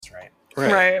right?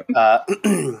 Right.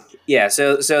 Yeah.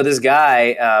 So this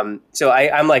guy.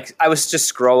 I was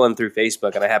just scrolling through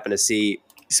Facebook and I happened to see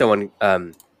someone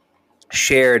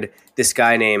shared this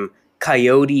guy named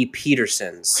Coyote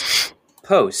Peterson's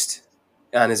post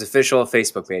on his official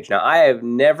Facebook page. Now, I have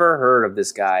never heard of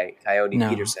this guy, Coyote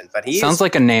Peterson, but he sounds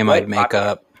like a name I'd make popular.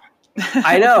 up.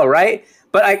 I know, right?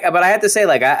 But I have to say,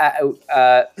 like,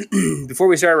 before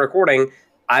we started recording,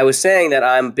 I was saying that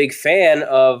I'm a big fan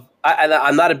of.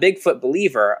 I'm not a Bigfoot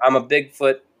believer. I'm a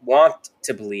Bigfoot want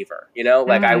to believer. You know,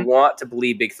 like I want to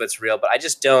believe Bigfoot's real, but I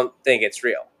just don't think it's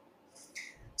real.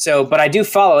 So, but I do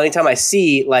follow anytime I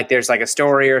see like there's like a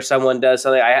story or someone does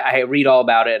something. I read all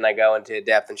about it and I go into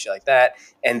depth and shit like that.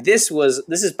 And this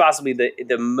is possibly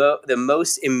the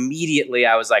most immediately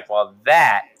I was like, well,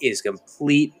 that is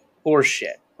complete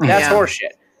horseshit. That's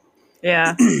horseshit.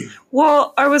 Yeah.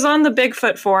 Well, I was on the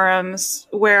Bigfoot forums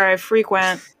where I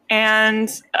frequent, and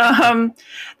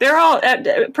they're all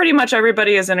pretty much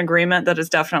everybody is in agreement that it's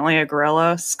definitely a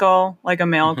gorilla skull, like a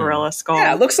male gorilla skull.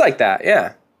 Yeah, it looks like that.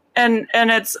 Yeah. And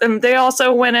they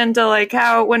also went into like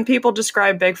how when people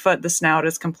describe Bigfoot, the snout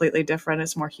is completely different.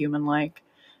 It's more human-like,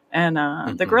 and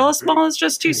the gorilla skull is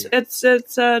just too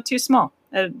small.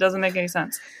 It doesn't make any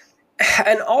sense.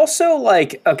 And also,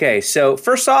 like, okay, so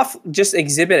first off, just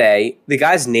Exhibit A, the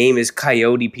guy's name is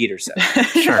Coyote Peterson.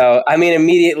 Sure. So, I mean,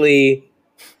 immediately,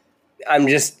 I'm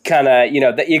just kind of,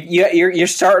 that you're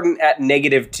starting at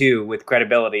 -2 with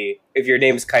credibility if your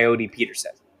name's Coyote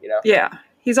Peterson. Yeah.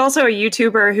 He's also a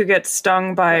YouTuber who gets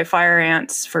stung by fire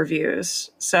ants for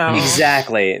views. So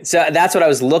exactly. So that's what I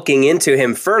was looking into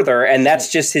him further, and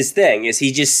that's just his thing. Is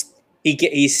he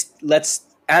lets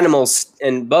animals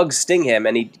and bugs sting him,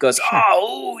 and he goes,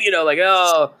 oh.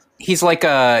 He's like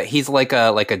a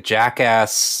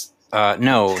jackass.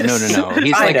 No. He's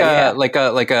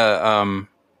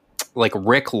like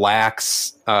Rick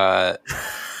Lax.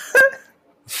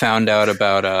 Found out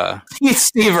about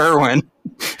Steve Irwin.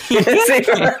 He is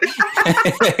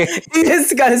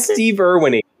kind of Steve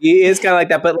Irwin. He is kind of like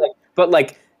that, but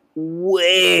like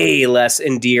way less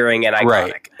endearing and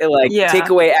iconic. Right. Take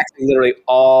away actually literally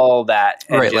all that.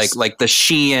 Right, like the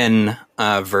Sheehan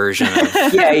version.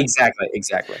 Yeah, exactly.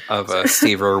 Of a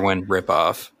Steve Irwin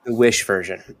ripoff. The Wish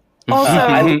version.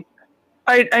 Also,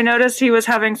 I noticed he was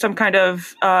having some kind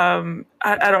of I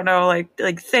don't know,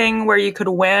 like thing where you could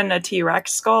win a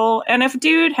T-Rex skull, and if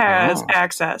dude has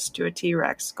access to a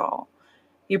T-Rex skull,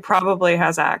 he probably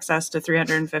has access to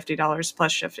 $350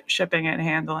 plus shipping and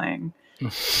handling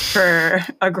for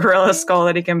a gorilla skull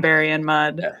that he can bury in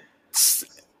mud. Yeah.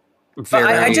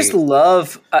 I just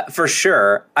love, for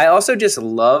sure. I also just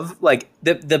love like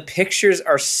the pictures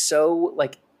are so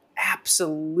like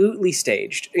absolutely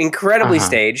staged, incredibly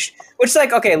staged. Which is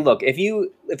like, okay, look, if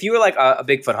you were like a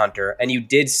Bigfoot hunter and you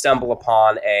did stumble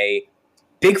upon a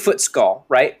Bigfoot skull,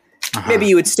 right? Maybe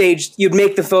you'd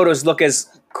make the photos look as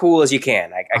cool as you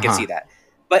can. I can see that.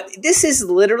 But this is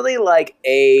literally like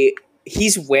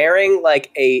he's wearing like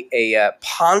a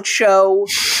poncho,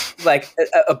 like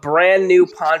a brand new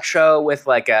poncho with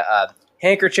like a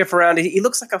handkerchief around it. He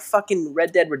looks like a fucking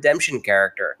Red Dead Redemption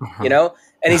character,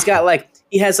 And he's got like,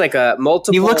 he has like a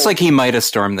multiple. He looks like he might have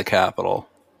stormed the Capitol.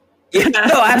 Yeah,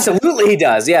 no, absolutely he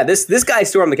does. Yeah, this guy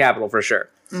stormed the Capitol for sure.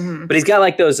 Mm-hmm. But he's got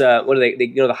like those, what are they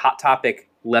the Hot Topic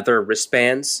leather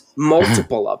wristbands,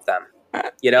 multiple of them.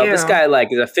 This guy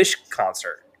like is a fish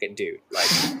concert dude.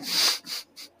 Like,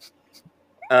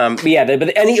 and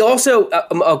he also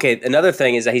another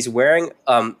thing is that he's wearing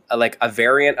a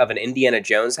variant of an Indiana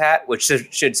Jones hat, which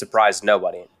should surprise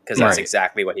nobody because that's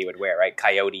exactly what he would wear, right?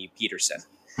 Coyote Peterson.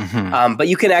 Mm-hmm. But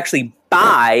you can actually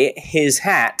buy his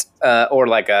hat or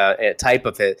like a type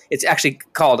of it. It's actually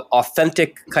called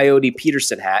Authentic Coyote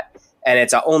Peterson hat, and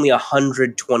it's only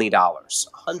 $120.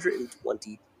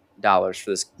 $120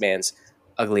 for this man's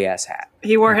ugly ass hat.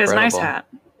 He wore his nice hat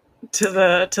to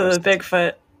the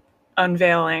Bigfoot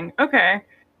unveiling. Okay.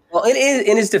 Well,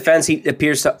 in his defense, he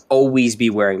appears to always be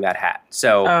wearing that hat.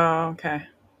 So, okay.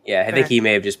 Yeah, I think he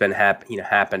may have just been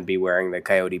happened to be wearing the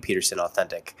Coyote Peterson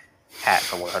Authentic hat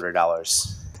for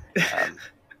 $100.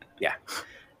 Yeah.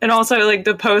 And also, like,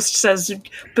 the post says,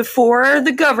 before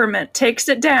the government takes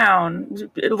it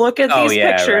down, look at these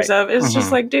pictures of... It's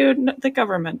just like, dude, the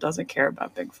government doesn't care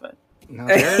about Bigfoot. No,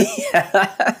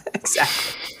 yeah,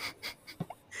 exactly.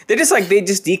 They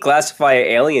just declassify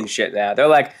alien shit now. They're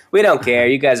like, we don't care.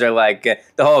 You guys are like,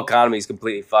 the whole economy is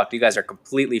completely fucked. You guys are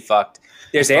completely fucked.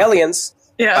 There's aliens,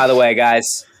 by the way,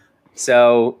 guys.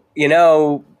 So,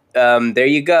 there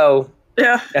you go.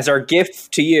 Yeah. That's our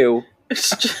gift to you.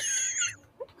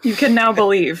 You can now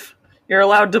believe. You're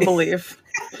allowed to believe.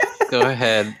 Go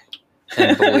ahead.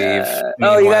 and believe.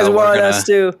 Oh, you guys want us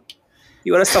to?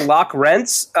 You want us to lock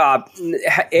rents?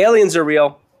 Aliens are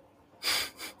real.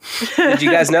 Did you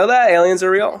guys know that aliens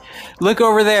are real? Look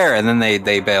over there, and then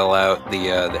they bail out the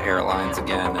airlines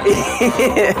again.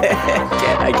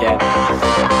 I can't.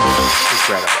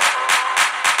 Incredible.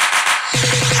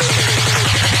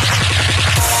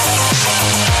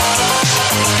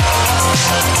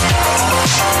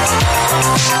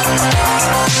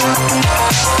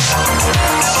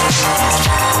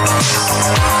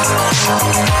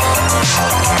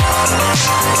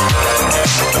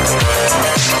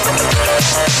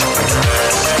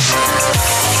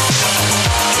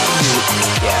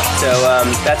 Yeah, so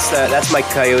that's my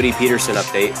Coyote Peterson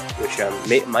update, which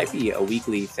might be a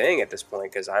weekly thing at this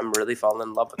point because I'm really falling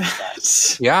in love with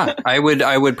this guy. Yeah,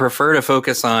 I would prefer to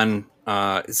focus on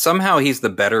somehow he's the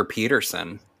better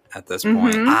Peterson at this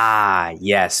point. Ah,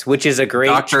 yes, which is a great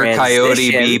Dr.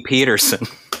 Coyote B. Peterson.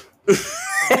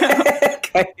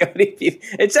 Coyote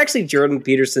It's actually Jordan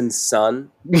Peterson's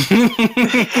son.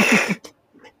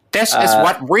 This is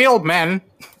what real men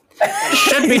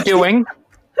should be doing.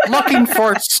 Looking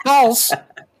for skulls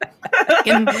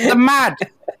in the mud.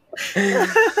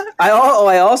 I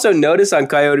also noticed on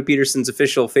Coyote Peterson's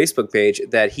official Facebook page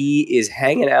that he is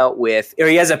hanging out with, or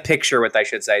he has a picture with, I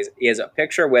should say. He has a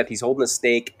picture with, he's holding a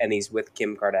steak and he's with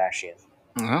Kim Kardashian.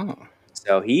 Oh.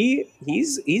 So he's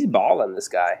balling, this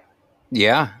guy.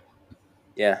 Yeah.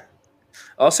 Yeah.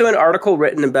 Also an article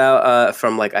written about,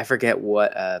 from like, I forget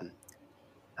what, I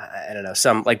don't know,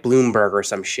 some like Bloomberg or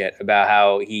some shit about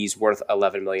how he's worth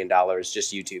 $11 million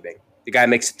just YouTubing. The guy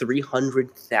makes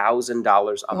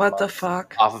 $300,000 a month. The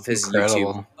fuck? Off of his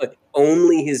Incredible. YouTube.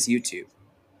 Only his YouTube.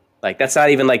 Like, that's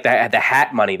not even like the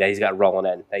hat money that he's got rolling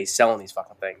in, that he's selling these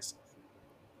fucking things.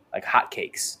 Like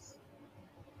hotcakes.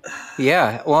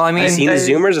 Yeah. Well, I mean, I've seen the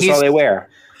Zoomers, that's all they wear.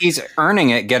 He's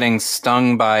earning it getting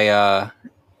stung by,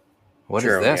 what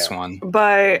is this one?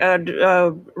 By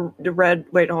red.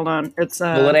 Wait, hold on. It's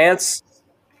bullet ants.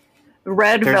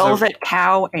 Red velvet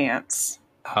cow ants.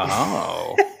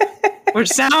 Oh, which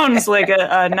sounds like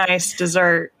a nice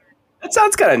dessert. That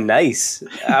sounds kind of nice.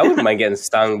 I wouldn't mind getting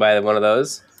stung by one of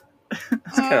those.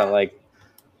 It's kind of like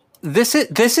this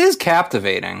is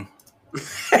captivating. we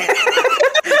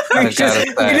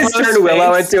just turned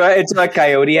Willow into a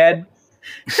coyote head.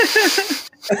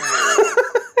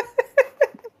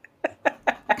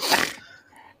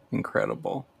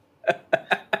 Incredible.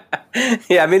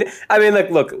 Yeah, I mean,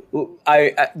 look,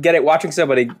 I get it. Watching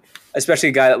somebody, especially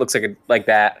a guy that looks like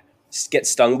that, get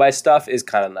stung by stuff is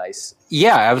kind of nice.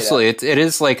 Yeah, absolutely. You know? It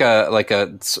is like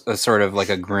a sort of like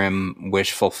a grim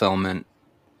wish fulfillment.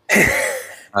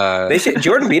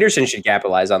 Jordan Peterson should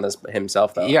capitalize on this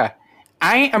himself, though. Yeah,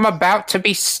 I am about to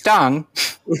be stung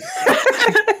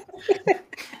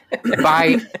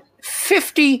by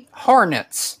 50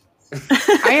 hornets.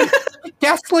 I am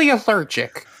deathly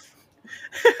allergic.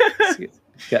 He's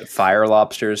got fire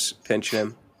lobsters pinching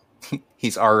him.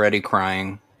 He's already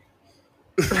crying.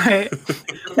 Right.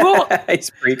 Well, he's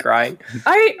pre-crying.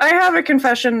 I have a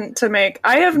confession to make.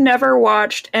 I have never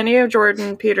watched any of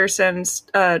Jordan Peterson's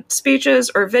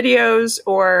speeches or videos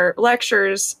or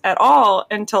lectures at all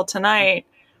until tonight.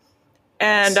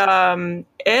 And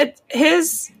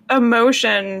his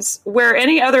emotions, where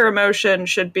any other emotion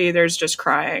should be, there's just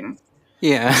crying.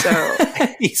 Yeah. So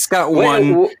he's got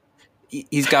one.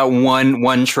 He's got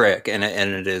one trick, and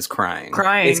it is crying.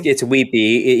 It's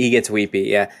weepy. He gets weepy.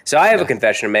 Yeah. So I have a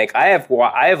confession to make. I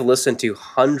have listened to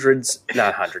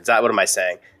not hundreds. What am I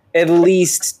saying? At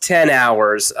least 10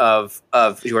 hours of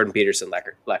Jordan Peterson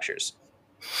lectures.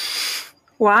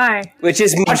 Why? Which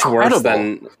is much worse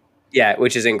than. Yeah,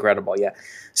 which is incredible. Yeah.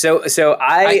 So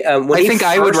I think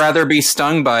I would rather be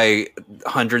stung by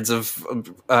hundreds of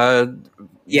red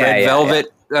velvet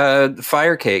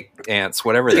fire cake ants,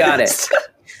 whatever. Got it.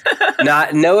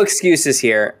 No excuses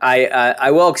here.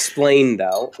 I will explain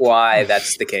though why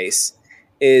that's the case.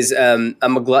 Is I'm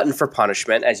a glutton for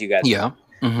punishment, as you guys know.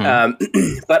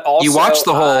 Mm-hmm. But also you watched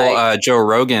the whole Joe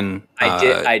Rogan.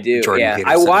 I do. Jordan Peterson,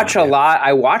 I watch a lot.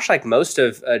 I watch like most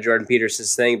of Jordan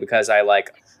Peterson's thing because I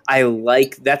like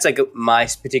that's like my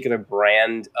particular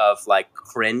brand of like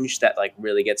cringe that like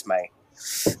really gets my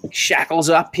shackles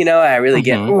up, you know. I really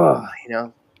get, you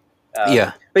know.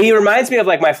 But he reminds me of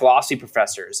like my philosophy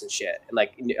professors and shit,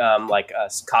 and like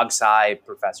cog sci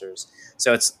professors.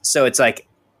 So it's like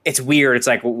it's weird. It's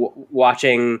like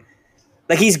watching,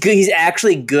 like he's good. He's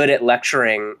actually good at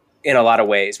lecturing in a lot of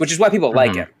ways, which is why people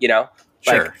like him. You know,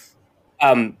 sure.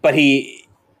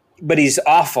 But he's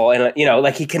awful, and you know,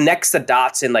 like he connects the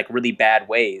dots in like really bad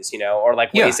ways, you know, or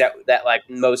like ways that like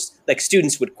most like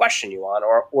students would question you on,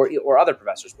 or other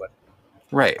professors would.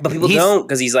 Right. But people don't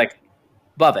because he's like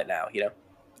above it now, you know?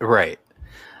 Right.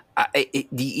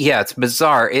 It's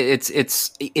bizarre.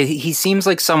 He seems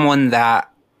like someone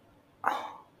that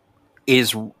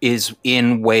is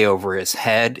in way over his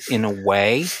head in a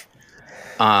way.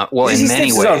 Well, in many ways. He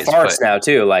his own farts now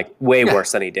too, like way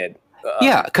worse than he did.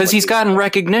 Because he's gotten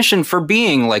recognition for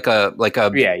being like a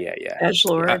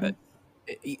edgelord. An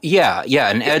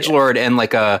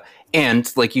edgelord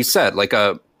and like you said, like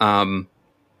a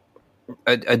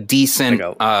decent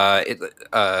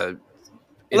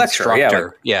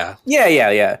instructor. Yeah.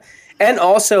 And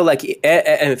also, like,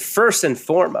 and first and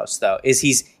foremost, though, is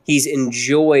he's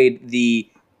enjoyed the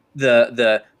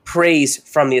praise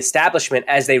from the establishment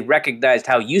as they recognized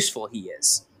how useful he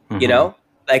is. You know,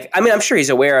 like, I mean, I'm sure he's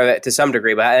aware of it to some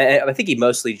degree, but I think he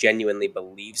mostly genuinely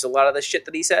believes a lot of the shit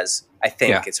that he says. I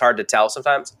think it's hard to tell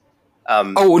sometimes.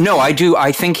 I do.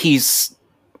 I think he's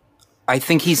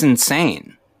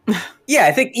insane.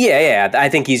 I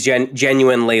think he's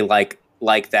genuinely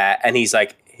like that, and he's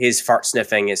like his fart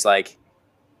sniffing is like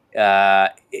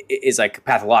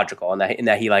pathological, and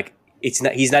that he like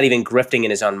he's not even grifting in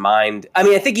his own mind. I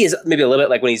mean, I think he is maybe a little bit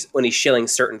like when he's shilling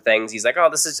certain things. He's like,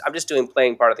 oh, I'm just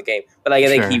playing part of the game. But like, I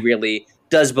think he really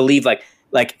does believe like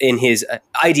in his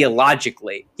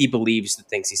ideologically, he believes the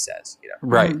things he says. You know,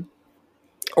 right.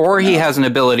 Or he has an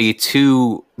ability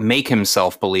to make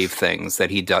himself believe things that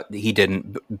he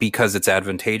didn't because it's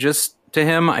advantageous to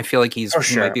him. I feel like he's for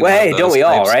sure. Well, hey, don't we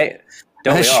all, right?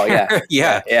 Don't we all?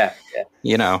 Yeah.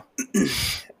 You know.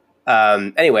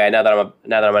 Anyway, now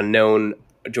that I'm a known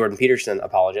Jordan Peterson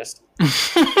apologist,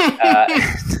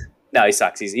 no, he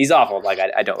sucks. He's awful. Like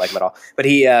I don't like him at all. But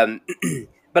the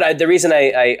reason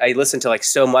I listened to like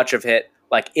so much of it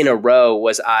like in a row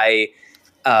was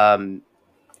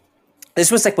this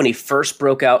was like when he first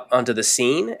broke out onto the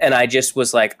scene, and I just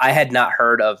was like, I had not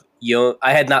heard of Jung.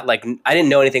 I didn't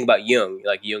know anything about Jung,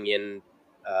 like Jungian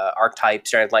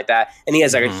archetypes or anything like that. And he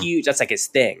has like a huge, that's like his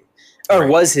thing, or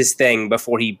was his thing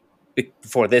before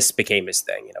this became his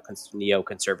thing. You know,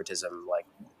 neoconservatism, like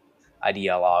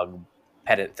ideologue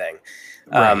pedant thing.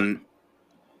 Right.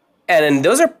 And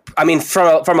those are, I mean,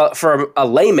 from a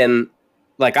layman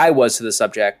like I was to the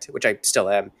subject, which I still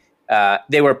am.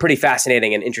 They were pretty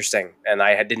fascinating and interesting, and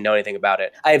I didn't know anything about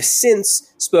it. I have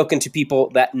since spoken to people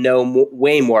that know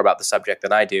way more about the subject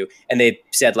than I do, and they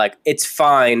said, like, it's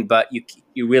fine, but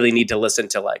you really need to listen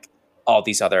to, like, all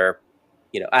these other,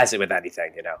 you know, as with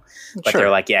anything, you know. But they're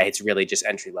like, yeah, it's really just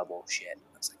entry-level shit.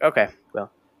 I was like, okay,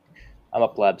 well, I'm a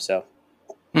pleb, so.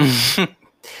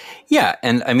 Yeah,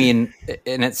 and I mean,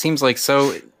 and it seems like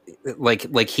so,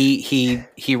 like he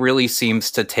really seems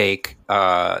to take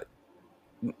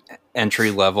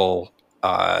entry level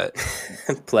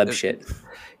pleb shit.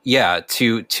 Yeah,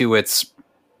 to the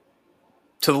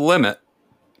limit.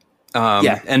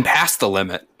 And past the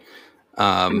limit.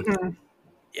 You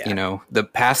know,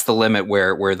 past the limit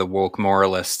where the woke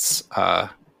moralists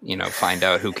find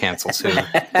out who cancels who.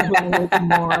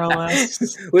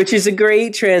 Moralists. Which is a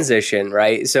great transition,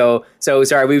 right? So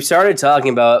sorry, we've started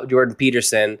talking about Jordan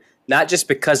Peterson, not just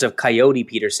because of Coyote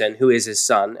Peterson, who is his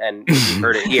son, and you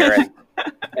heard it here,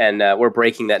 and we're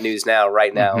breaking that news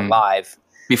right now, live.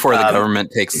 Before the government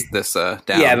takes this down.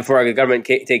 Yeah, before the government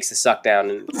takes the suck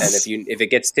down, and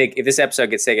if this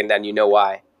episode gets taken down, you know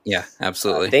why. Yeah,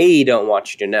 absolutely. They don't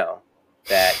want you to know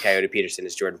that Coyote Peterson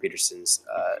is Jordan Peterson's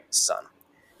son.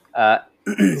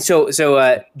 So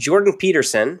Jordan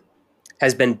Peterson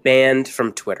has been banned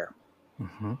from Twitter.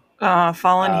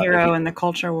 Fallen hero in the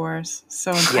culture wars.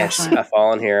 So unfortunate. Yes, a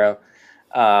fallen hero.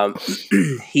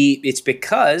 It's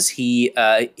because he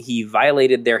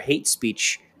violated their hate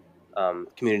speech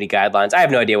community guidelines. I have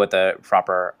no idea what the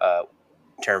proper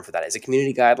term for that is. It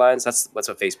community guidelines? That's what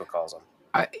Facebook calls them.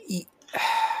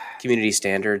 Community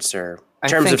standards or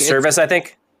terms of service, I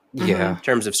think. Yeah.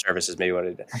 Terms of service is maybe what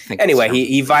it is. Anyway,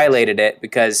 he violated it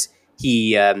because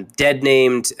he dead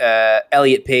named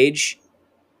Elliot Page,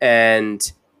 and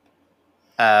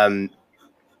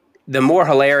the more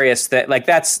hilarious that, like,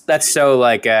 that's so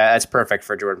like that's perfect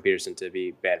for Jordan Peterson to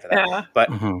be banned for that. Yeah.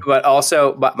 But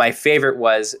also, my favorite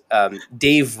was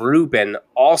Dave Rubin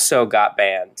also got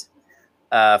banned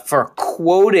for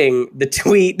quoting the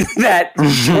tweet that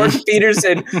Jordan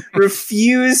Peterson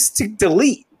refused to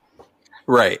delete.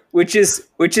 Right. Which is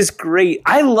great.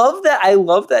 I love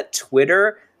that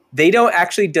Twitter, they don't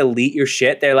actually delete your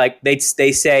shit. They're like, they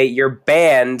say you're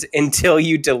banned until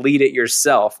you delete it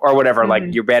yourself or whatever.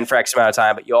 Like, you're banned for X amount of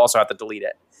time, but you also have to delete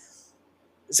it.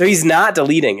 So he's not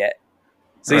deleting it.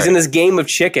 So he's in this game of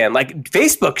chicken. Like,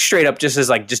 Facebook straight up just is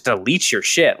like, just deletes your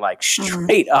shit. Like,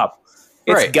 straight up.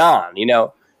 It's gone, you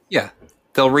know? Yeah.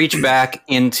 They'll reach back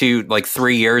into like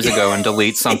 3 years ago and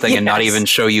delete something and not even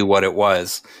show you what it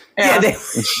was. Yeah,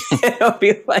 they'll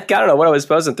be like, I don't know what I was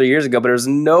posting 3 years ago, but there's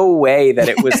no way that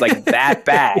it was like that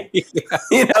bad. You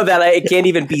know, that it can't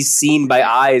even be seen by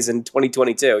eyes in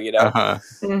 2022, you know? Uh-huh.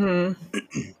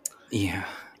 Yeah.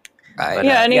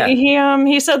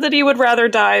 He said that he would rather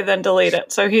die than delete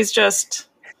it. So he's just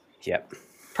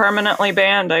permanently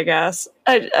banned, I guess.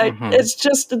 It's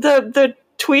just the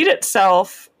tweet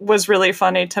itself was really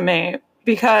funny to me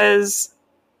because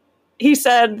he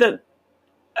said that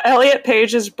Elliot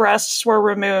Page's breasts were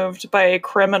removed by a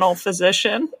criminal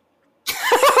physician.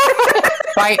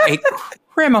 By a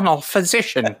criminal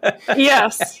physician?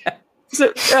 Yes.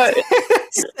 So,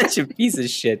 such a piece of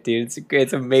shit, dude.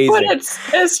 It's amazing. But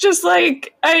it's just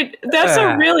like that's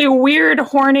a really weird,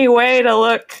 horny way to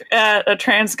look at a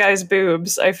trans guy's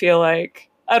boobs. I feel like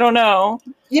I don't know.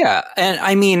 Yeah, and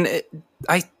I mean,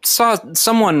 I saw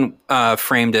someone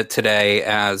framed it today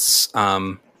as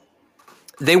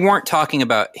they weren't talking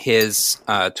about his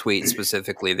tweet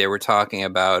specifically. They were talking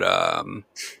about.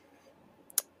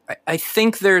 I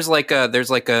think there's like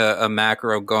a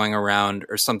macro going around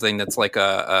or something that's like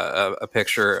a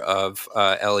picture of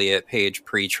Elliot Page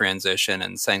pre-transition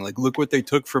and saying like, look what they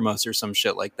took from us or some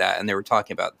shit like that. And they were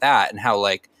talking about that and how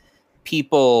like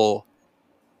people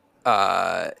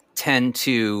tend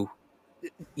to,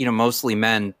 you know, mostly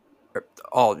men,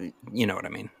 all, you know what I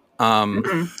mean?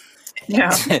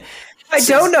 Yeah. I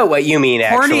don't know what you mean,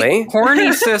 actually.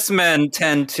 Horny cis men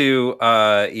tend to,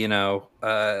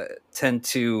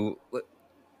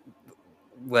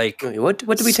 like... What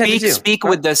do we tend to do? Speak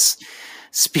with this...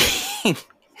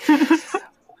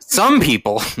 Some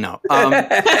people, no.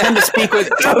 Tend to speak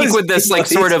with this, like,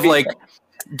 sort of, like...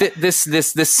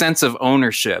 This sense of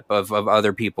ownership of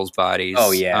other people's bodies.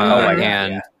 Oh, yeah. Oh, my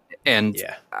God. And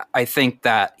I think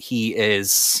that he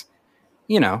is...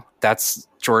 You know, that's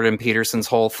Jordan Peterson's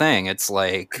whole thing. It's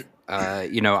like,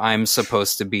 I'm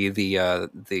supposed to be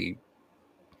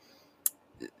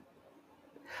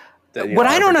what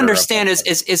I don't understand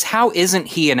is how isn't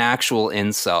he an actual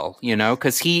incel? You know,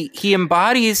 because he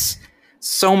embodies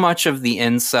so much of the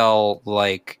incel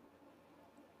like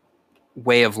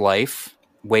way of life,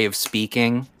 way of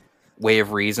speaking, way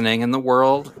of reasoning in the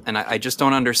world, and I just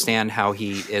don't understand how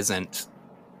he isn't.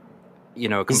 You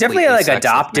know, he's definitely like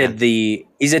adopted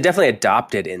he's definitely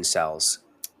adopted incels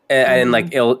and like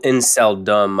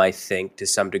inceldom, I think, to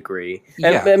some degree.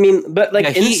 Yeah. I mean, but like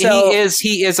he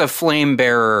is a flame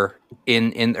bearer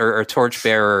or a torch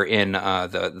bearer in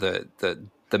the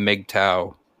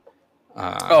MGTOW.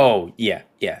 Absolutely.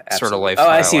 Sort of life. Oh,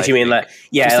 I see what you mean. Like,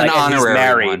 yeah, just like, an honorary he's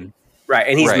married, one. right?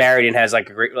 And he's married and has like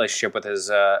a great relationship with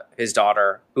his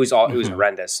daughter, who's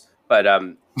horrendous. But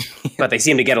they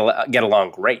seem to get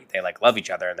along great. They like love each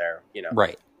other, and they're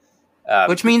right.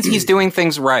 Which means he's doing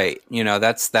things right. You know,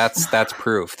 that's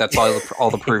proof. That's all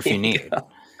the proof you need.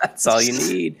 That's all you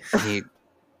need.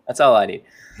 That's all I need.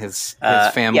 His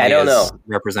family is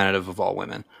representative of all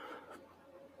women.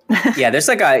 Yeah, there's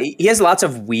like he has lots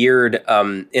of weird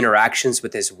interactions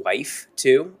with his wife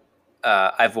too.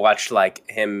 I've watched like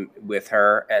him with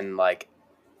her and like.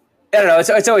 I don't know.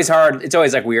 It's always hard. It's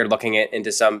always like weird looking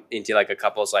into like a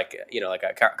couple's like, like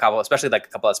a couple, especially like a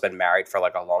couple that's been married for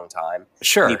like a long time.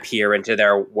 Sure. And you peer into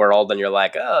their world and you're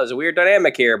like, oh, there's a weird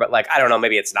dynamic here. But like, I don't know,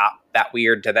 maybe it's not that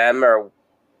weird to them or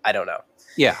I don't know.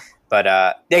 Yeah.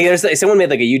 But there's someone made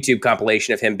like a YouTube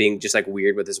compilation of him being just like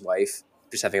weird with his wife,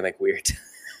 just having like weird.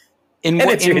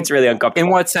 It's really uncomfortable.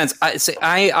 In what sense?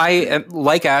 I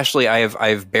like Ashley.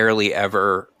 I've barely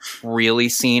ever really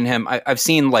seen him. I've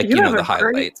seen like the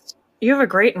highlights. You have a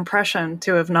great impression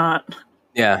to have not.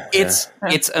 Yeah,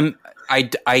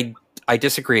 I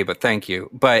disagree, but thank you.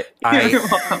 But better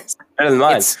than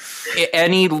mine.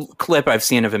 Any clip I've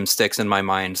seen of him sticks in my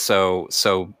mind so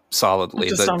solidly.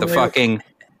 The fucking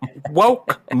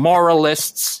woke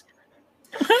moralists.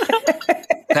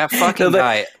 That fucking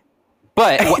guy.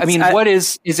 But I mean, what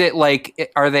is it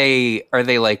like? Are they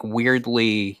like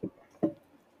weirdly?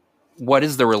 What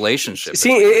is the relationship? See,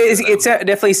 it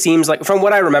definitely seems like, from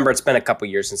what I remember, it's been a couple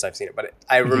years since I've seen it, but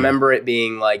I remember it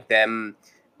being like them,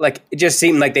 like it just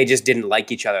seemed like they just didn't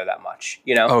like each other that much,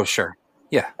 you know? Oh, sure.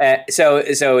 Yeah. So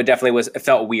it definitely it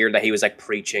felt weird that he was like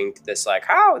preaching to this, like,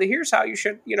 here's how you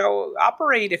should,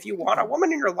 operate if you want a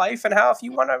woman in your life, and how if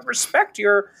you want to respect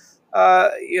your,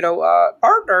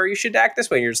 partner, you should act this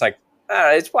way. And you're just like,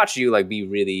 it's watching you like be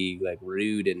really like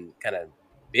rude and kind of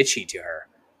bitchy to her.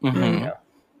 Mm-hmm.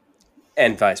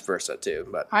 And vice versa too,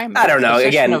 but I don't know.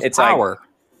 Again, it's power.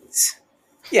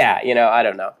 Like, I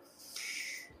don't know.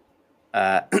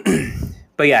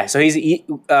 But but yeah, so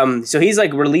he's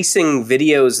like releasing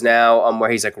videos now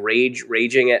where he's like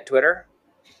raging at Twitter,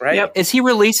 right? Yep. Is he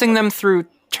releasing them through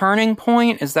Turning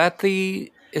Point? Is that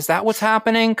what's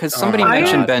happening? Because somebody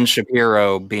mentioned Ben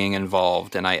Shapiro being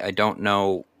involved, and I don't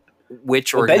know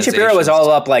which organization. Ben Shapiro was all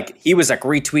up, like he was like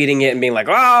retweeting it and being like,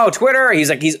 "Oh, Twitter!"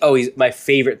 He's my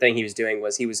favorite thing he was doing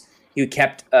was he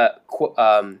kept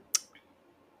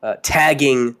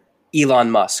tagging Elon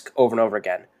Musk over and over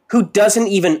again, who doesn't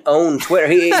even own Twitter.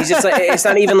 He's just like, it's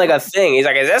not even like a thing. He's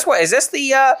like, is this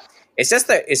the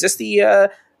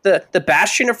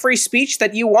bastion of free speech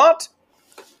that you want?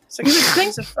 It's like,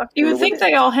 you would think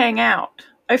they all hang out.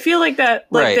 I feel like that,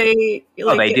 like they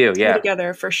do, yeah,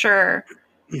 together for sure.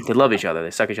 They love each other.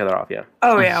 They suck each other off, yeah.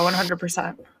 Oh yeah,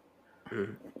 100%.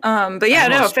 But yeah,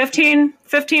 no, 15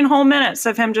 whole minutes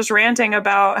of him just ranting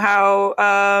about how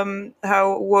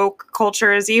woke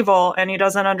culture is evil, and he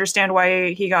doesn't understand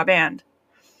why he got banned.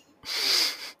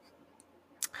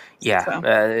 Yeah, so.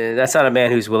 That's not a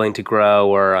man who's willing to grow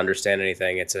or understand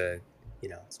anything. It's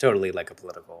it's totally like a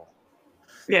political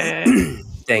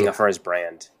thing for his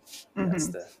brand.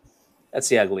 Mm-hmm. That's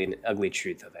the ugly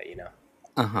truth of it,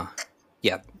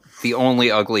 Yeah. The only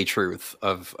ugly truth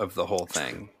of the whole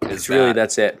thing is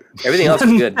that's it. Everything else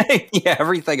is good. Yeah,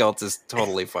 everything else is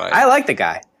totally fine. I like the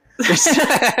guy.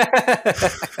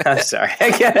 I'm sorry.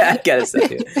 I get it. Stuff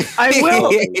too. I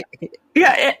will.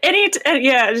 Yeah.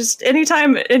 Just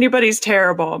anytime anybody's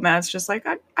terrible, Matt's just like,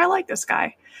 I like this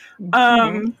guy.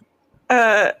 The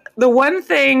one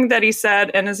thing that he said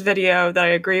in his video that I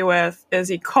agree with is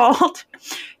he called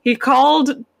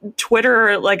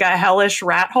Twitter like a hellish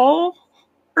rat hole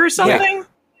or something. Yeah.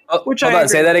 Hold on,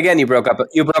 say that again. You broke up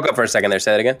for a second there.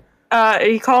 Say that again.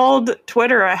 He called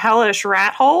Twitter a hellish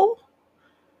rat hole.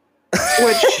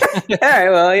 Which, all right,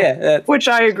 well, yeah, which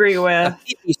I agree with.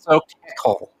 He's so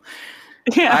hole.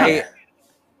 Yeah,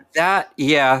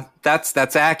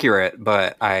 that's accurate.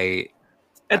 But I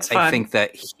think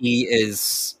that he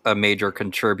is a major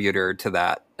contributor to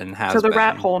that and has to the been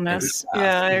rat holeness.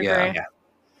 Yeah, I agree. Yeah.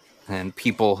 And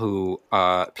people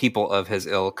of his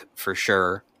ilk for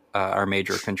sure are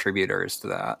major contributors to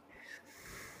that.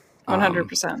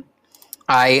 100%.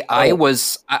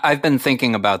 I've been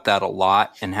thinking about that a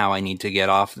lot and how I need to get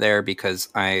off there because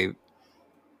it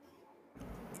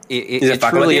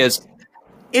truly is.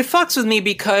 It fucks with me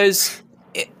because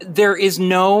there is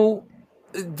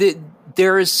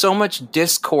so much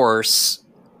discourse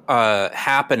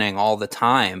happening all the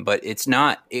time, but it's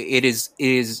not. It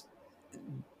is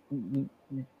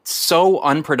so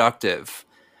unproductive.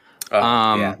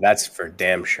 Yeah, that's for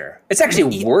damn sure. It's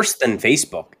actually worse than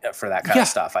Facebook for that kind of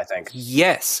stuff, I think.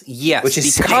 Yes. Which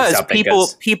is because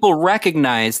people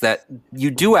recognize that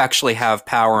you do actually have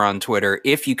power on Twitter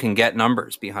if you can get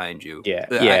numbers behind you.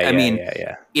 I mean,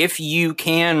 if you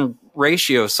can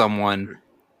ratio someone,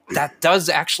 that does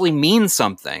actually mean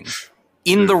something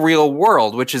in the real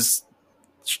world, which is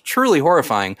truly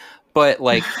horrifying. But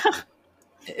like,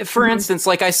 for instance,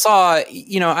 like I saw,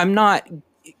 I'm not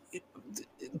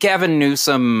Gavin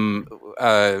Newsom,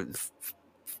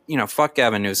 fuck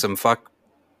Gavin Newsom, fuck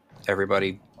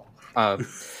everybody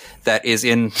that is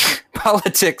in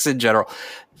politics in general.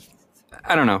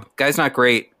 I don't know. Guy's not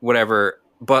great, whatever.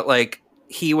 But like,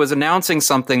 he was announcing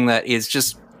something that is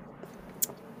just,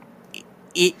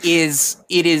 it is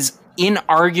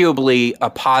inarguably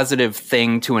a positive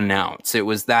thing to announce. It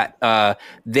was that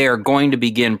they're going to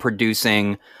begin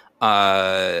producing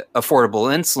affordable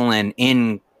insulin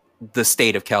in the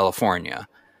state of California.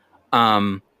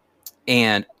 And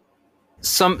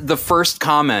the first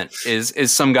comment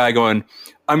is some guy going,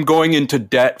 "I'm going into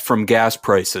debt from gas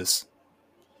prices."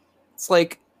 It's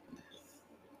like,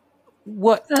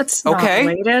 what? That's not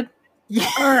related. Yeah,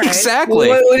 right. Exactly.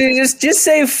 Just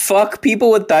say fuck people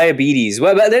with diabetes.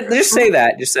 Well, just say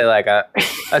that. Just say like,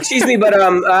 excuse me, but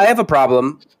I have a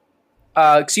problem.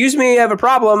 Excuse me, I have a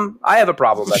problem. I have a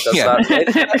problem.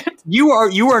 You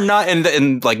are not.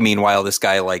 And like, meanwhile, this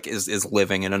guy like is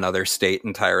living in another state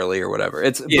entirely or whatever.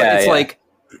 It's like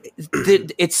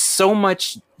it's so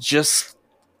much. Just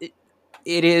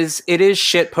it is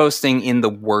shit posting in the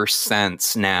worst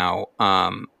sense now.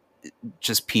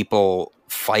 Just people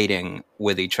fighting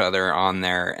with each other on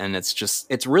there, and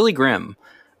it's really grim.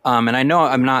 And I know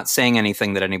I'm not saying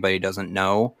anything that anybody doesn't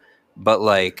know, but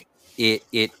like it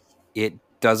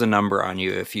does a number on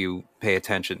you if you pay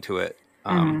attention to it,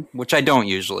 which I don't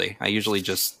usually. I usually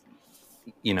just,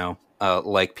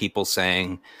 like people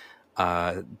saying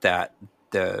that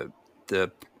the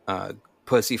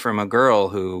pussy from a girl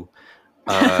who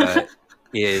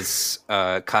is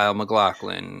Kyle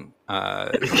MacLachlan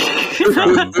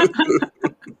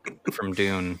from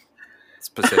Dune. It's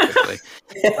specifically.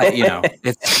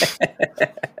 It's.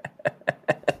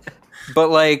 But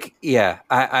like, yeah,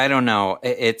 I don't know.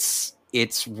 It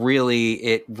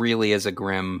really is a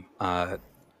grim hellhole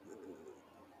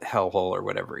or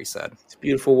whatever he said. It's a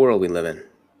beautiful world we live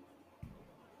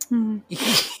in.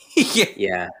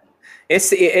 Yeah.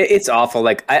 It's awful.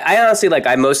 Like I honestly, like,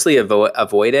 I mostly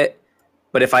avoid it,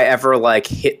 but if I ever like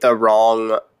hit the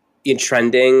wrong in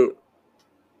trending,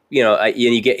 you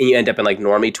end up in like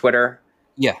normie Twitter.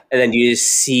 Yeah. And then you just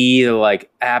see the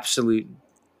like absolute,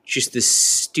 just the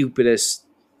stupidest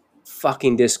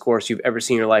fucking discourse you've ever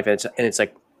seen in your life. And it's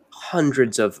like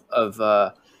hundreds of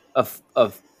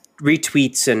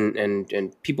retweets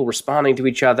and people responding to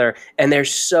each other. And they're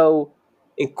so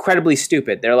incredibly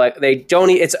stupid. They're like, they don't,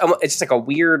 it's just like a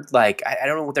weird, like, I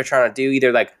don't know what they're trying to do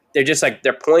either. Like, they're just like,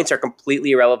 their points are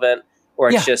completely irrelevant, or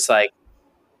it's just like,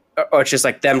 or it's just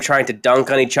like them trying to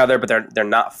dunk on each other, but they're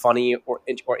not funny or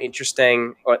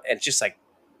interesting, or it's just like,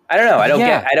 I don't know. I don't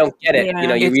get it.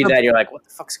 Yeah. You read that and you're like, what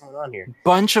the fuck's going on here?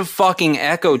 Bunch of fucking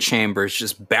echo chambers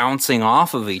just bouncing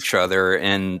off of each other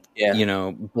and,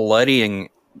 bloodying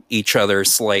each other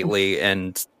slightly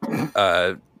and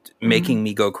making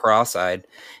me go cross-eyed.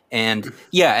 And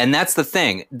and that's the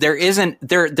thing. There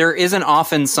isn't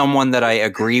often someone that I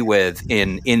agree with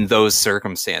in those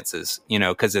circumstances,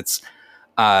 because it's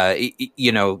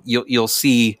you'll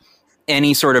see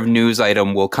any sort of news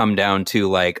item will come down to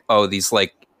like, oh, these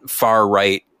like far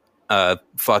right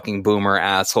fucking boomer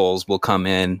assholes will come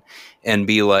in and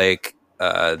be like,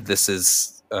 this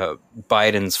is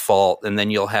Biden's fault, and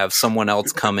then you'll have someone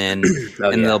else come in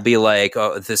they'll be like,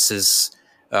 oh, this is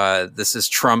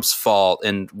Trump's fault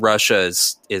and Russia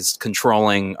is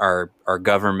controlling our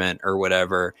government or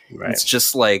whatever. Right. It's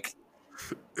just like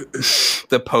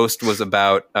the post was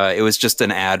about it was just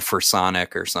an ad for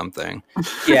Sonic or something.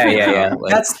 Yeah.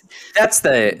 Like, that's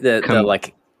the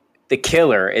like the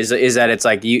killer is that it's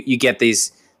like you get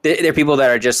these, there are people that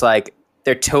are just like,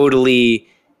 they're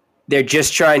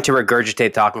just trying to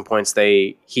regurgitate talking points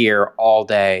they hear all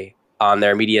day on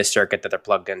their media circuit that they're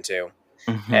plugged into.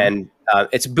 Mm-hmm. And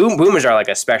it's boomers are like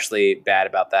especially bad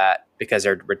about that because a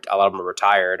lot of them are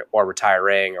retired or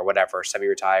retiring or whatever,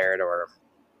 semi-retired,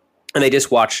 and they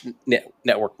just watch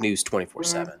network news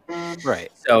 24/7. Right.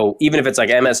 So even if it's like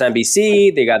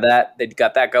MSNBC, they got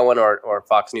that going, or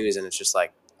Fox News, and it's just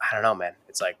like, I don't know, man.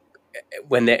 It's like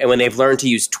when they've learned to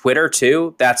use Twitter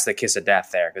too, that's the kiss of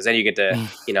death there, because then you get to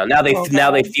now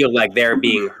they feel like they're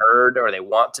being heard, or they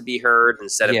want to be heard,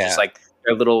 instead of just like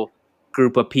their little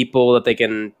group of people that they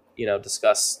can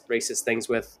discuss racist things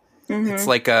with. Mm-hmm. It's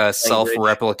like a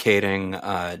self-replicating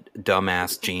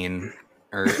dumbass gene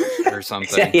or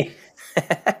something.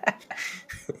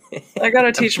 I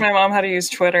gotta teach my mom how to use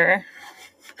Twitter.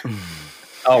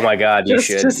 Oh my god, you just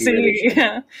should. To see,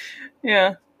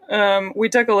 yeah. We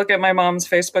took a look at my mom's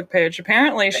Facebook page.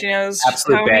 Apparently, she knows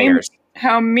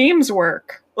how memes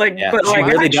work. Like, but like,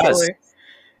 really actually, does.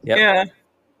 Yep. Yeah. I'm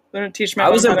gonna teach my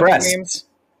mom how to make memes.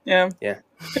 Yeah.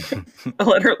 I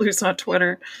let her loose on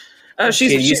Twitter.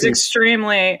 She's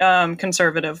extremely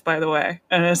conservative, by the way,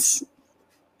 and it's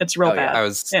real bad. I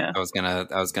was gonna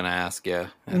ask you.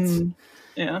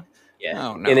 Yeah.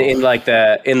 Oh, no.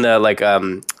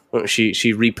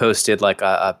 She reposted like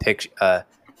a picture.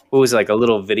 What was it, like a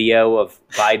little video of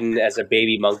Biden as a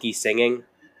baby monkey singing?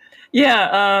 Yeah.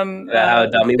 How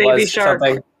dumb he Baby was. Shark.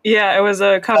 Something? Yeah, it was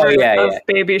a cover of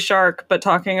Baby Shark, but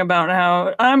talking about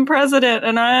how I'm president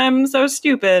and I'm so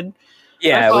stupid.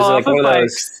 Yeah, it was like one of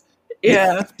those.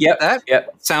 Yeah.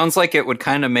 Yep. Sounds like it would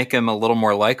kind of make him a little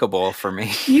more likable for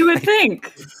me. You would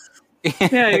think.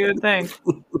 Yeah, you would think.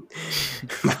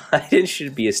 Biden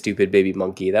should be a stupid baby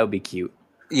monkey. That would be cute.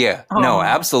 Yeah. Oh. No,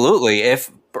 absolutely. If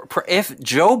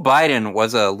Joe Biden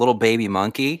was a little baby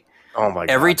monkey, oh my God,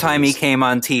 every time he came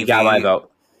on TV, he got my vote.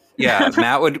 Yeah,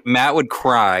 Matt would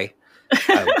cry.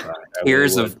 I would cry.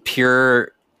 Tears of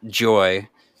pure joy.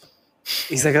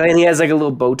 He's like, and he has like a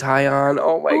little bow tie on.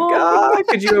 Oh my God.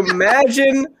 Could you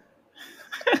imagine?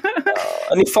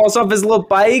 And he falls off his little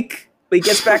bike, but he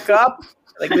gets back up.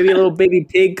 Like maybe a little baby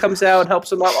pig comes out and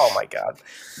helps him up. Oh my God.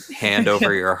 Hand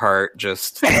over your heart,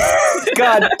 just.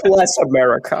 God bless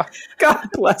America. God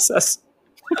bless us.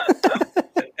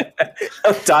 I'm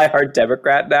a diehard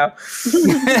Democrat now.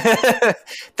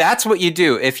 That's what you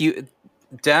do. If you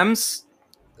Dems,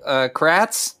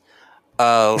 Krats.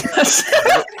 Krats,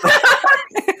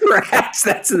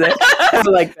 that's it. I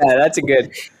like that. That's a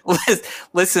good.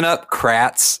 Listen up,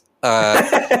 Krats.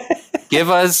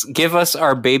 Give us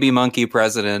our baby monkey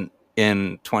president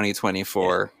in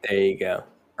 2024. There you go.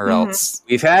 Or else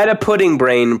we've had a pudding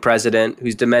brain president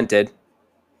who's demented.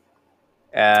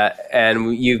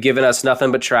 and you've given us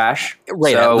nothing but trash.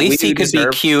 Right. So at least he could be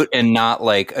cute and not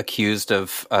like accused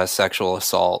of sexual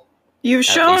assault. You've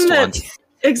shown that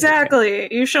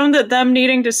exactly. You've shown that them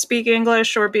needing to speak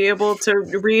English or be able to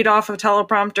read off a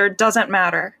teleprompter doesn't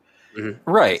matter. Mm-hmm.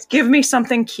 Right. Just give me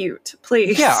something cute,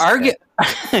 please. Yeah.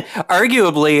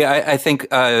 Arguably, I think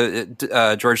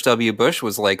George W. Bush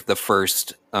was like the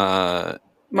first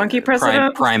monkey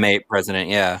president, primate president.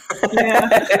 Yeah.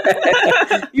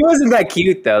 He wasn't that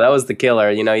cute though. That was the killer.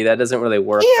 You know, that doesn't really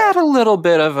work. He had a little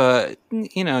bit of a.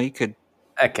 You know, you could.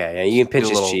 Okay, yeah, you can pinch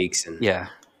his cheeks and yeah.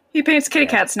 He paints kitty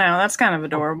cats now. That's kind of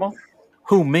adorable.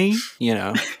 Who, me? You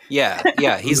know, yeah.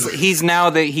 He's now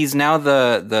the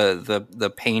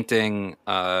painting,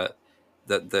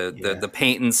 the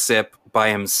paint and sip by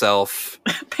himself.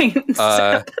 Paint and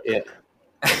sip.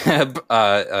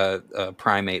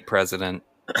 Primate president.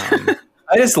 I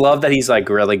just love that he's like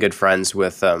really good friends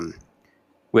with the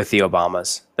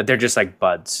Obamas. That they're just like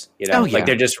buds. You know, like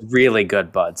they're just really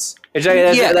good buds.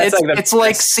 It's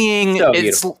like seeing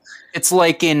it's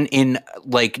like in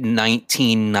like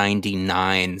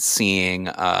 1999 seeing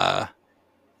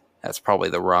that's probably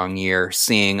the wrong year,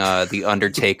 seeing the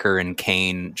Undertaker and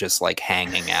Kane just like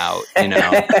hanging out, you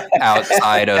know,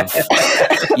 outside of,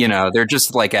 you know, they're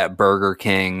just like at Burger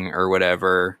King or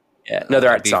whatever. Yeah, no,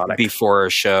 they're at Sonic before a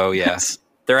show. Yeah,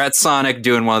 they're at Sonic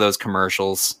doing one of those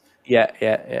commercials. Yeah.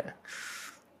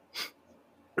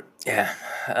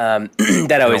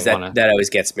 That always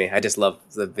gets me. I just love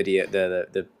the video,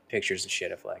 the pictures and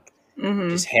shit of like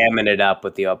just hamming it up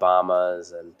with the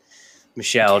Obamas and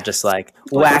Michelle just like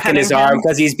whacking his arm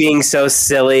because he's being so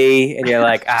silly, and you're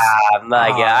like,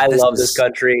 I love this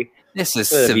country. This is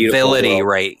civility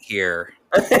right here.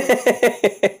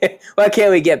 Why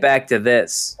can't we get back to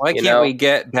this? Why can't we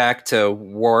get back to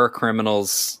war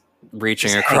criminals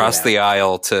reaching across the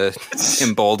aisle to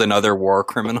embolden other war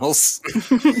criminals?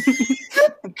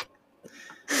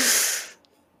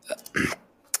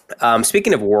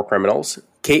 Speaking of war criminals,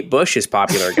 Kate Bush is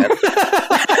popular again.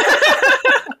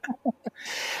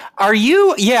 Are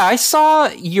you? Yeah, I saw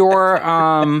your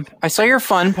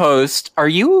fun post. Are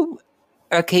you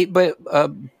a Kate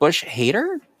Bush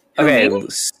hater? Okay.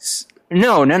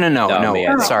 No.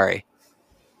 Sorry.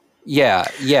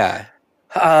 Yeah.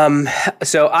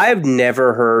 So I've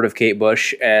never heard of Kate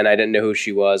Bush, and I didn't know who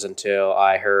she was until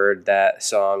I heard that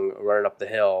song "Running Up the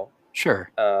Hill."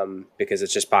 Sure. Because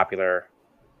it's just popular.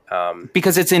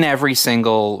 Because it's in every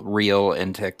single reel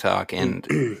in TikTok and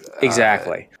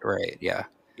exactly. Right. Yeah.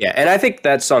 Yeah, and I think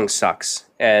that song sucks.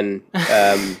 And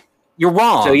you're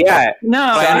wrong. So yeah, no,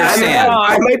 I understand.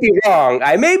 I might be wrong.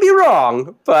 I may be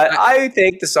wrong, but I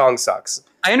think the song sucks.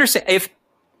 I understand if.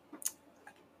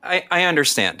 I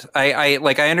understand. I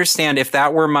understand if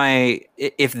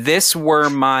this were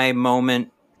my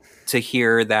moment to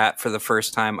hear that for the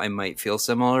first time, I might feel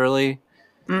similarly.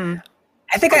 I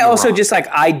think I also just like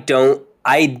I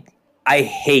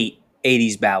hate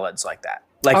 80s ballads like that.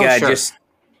 Like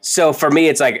so for me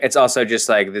it's also just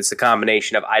like it's a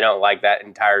combination of I don't like that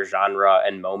entire genre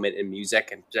and moment in music,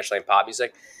 and especially in pop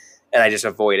music, and I just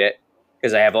avoid it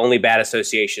because I have only bad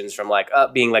associations from like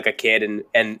being like a kid and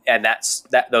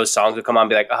those songs would come on and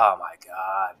be like, oh my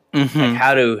god, like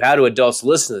how do adults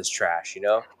listen to this trash? You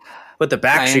know, put the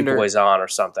Backstreet Boys on or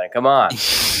something. Come on.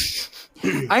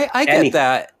 I get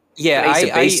that. Yeah,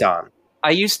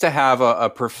 I used to have a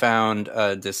profound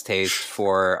distaste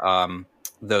for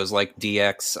those like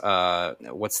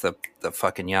DX. What's the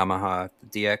fucking Yamaha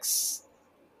DX?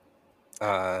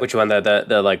 Which one?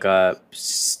 The like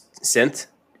synth?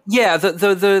 Yeah,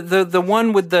 the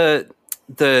one with the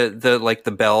like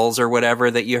the bells or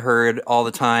whatever that you heard all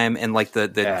the time, and like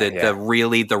the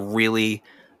really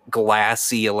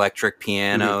glassy electric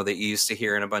piano that you used to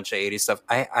hear in a bunch of 80s stuff.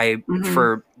 I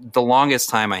for the longest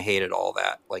time I hated all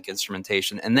that like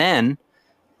instrumentation, and then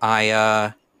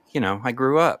I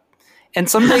grew up, and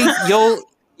someday you'll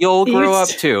grow up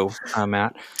too,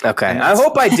 Matt. Okay, I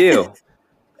hope I do.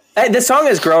 The song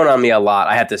has grown on me a lot,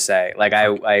 I have to say. Like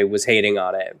I was hating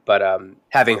on it, but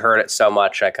having heard it so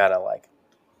much, I kind of like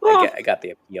I got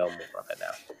the appeal more of it now.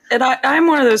 And I'm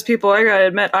one of those people, I gotta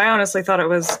admit, I honestly thought it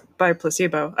was by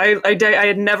Placebo. I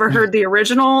had never heard the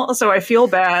original, so I feel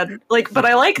bad. But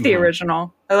I like the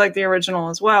original. I like the original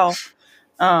as well.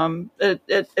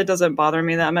 It doesn't bother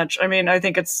me that much. I mean, I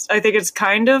think it's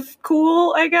kind of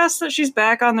cool, I guess, that she's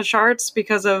back on the charts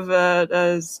because of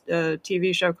a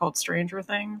TV show called Stranger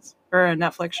Things, or a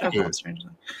Netflix show called Stranger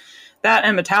Things. That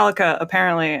and Metallica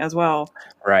apparently as well.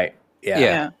 Right.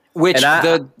 Yeah. Which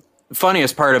the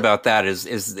funniest part about that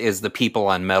is the people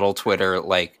on metal Twitter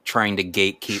like trying to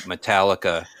gatekeep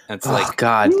Metallica. It's like,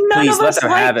 God, please let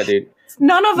them have it, dude.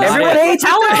 None of us. Everyone hates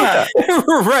Metallica.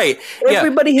 Right.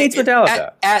 Everybody hates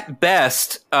Metallica. At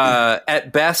best,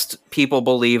 people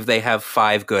believe they have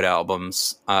 5 good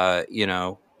albums.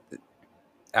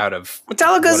 Out of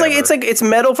Metallica's whatever. it's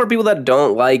metal for people that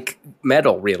don't like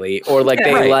metal, really, or like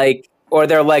they Right. like, or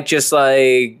they're like just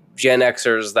like Gen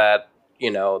Xers that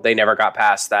they never got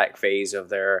past that phase of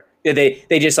their. They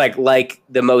just like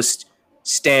the most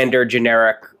standard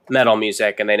generic metal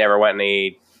music, and they never went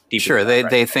any deeper. Sure, than that,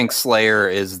 they think Slayer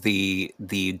is the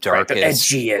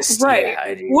darkest, edgiest,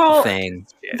 right? thing.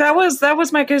 That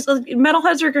was my case.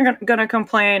 Metalheads are gonna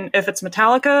complain if it's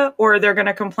Metallica, or they're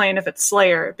gonna complain if it's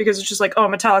Slayer, because it's just like, oh,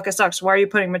 Metallica sucks. Why are you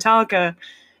putting Metallica?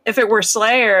 If it were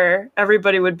Slayer,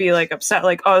 everybody would be like upset,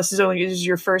 like, oh, this is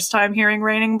your first time hearing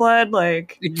Raining Blood,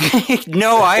 like.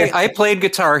 No, I played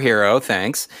Guitar Hero,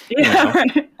 thanks. Yeah.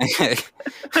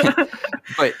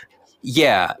 But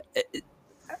yeah,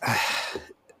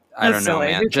 I don't know,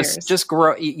 man. Just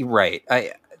grow. Right.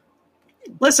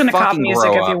 Listen to cop music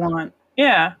if you want.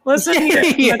 Yeah, listen to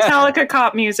Metallica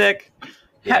cop music.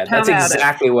 Yeah, that's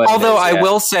exactly what. Although I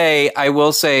will say,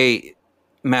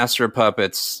 Master of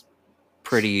Puppets,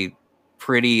 pretty.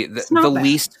 The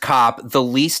least cop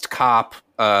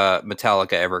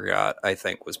Metallica ever got, I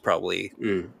think, was probably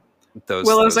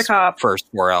those a cop. First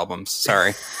 4 albums.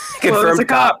 Sorry, Willow's a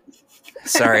cop.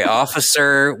 Sorry,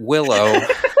 Officer Willow.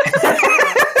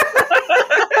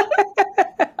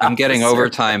 I'm getting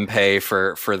overtime pay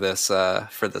for this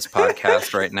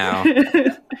podcast right now.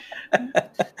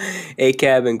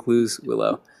 ACAB includes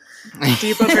Willow.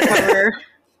 Deep undercover.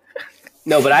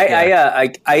 No, but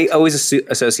I always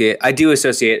associate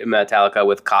Metallica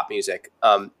with cop music,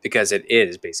 because it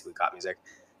is basically cop music.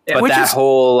 Yeah, but that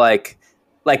whole like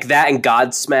that and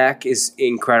Godsmack is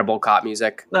incredible cop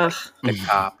music. Ugh.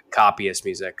 The coppiest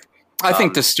music. I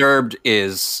think Disturbed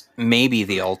is maybe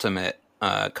the ultimate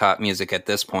cop music at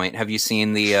this point. Have you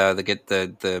seen the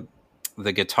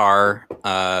guitar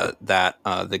that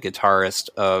the guitarist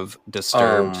of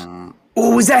Disturbed?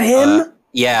 Oh, was that him?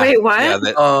 Yeah. Wait, what? Yeah,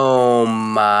 oh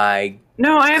my!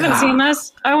 No, I haven't seen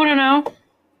this. I want to know.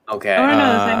 Okay. I want to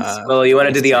know the things. Well, you want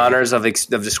to do the honors of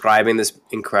describing this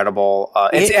incredible.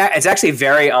 It's actually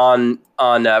very on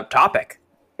topic.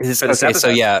 For this episode. So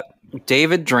yeah,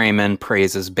 David Draymond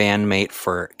praises bandmate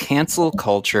for cancel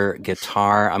culture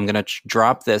guitar. I'm gonna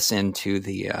drop this into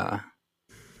the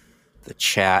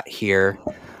chat here.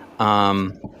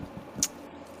 It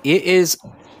is.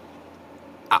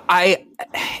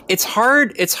 It's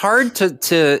hard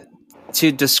to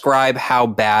describe how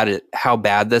bad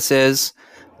this is.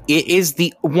 It is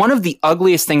one of the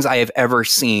ugliest things I have ever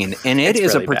seen, and it's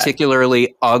really a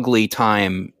particularly ugly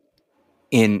time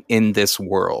in this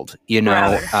world.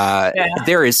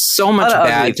 There is so much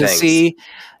bad to see,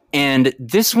 and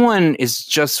this one is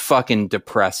just fucking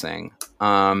depressing.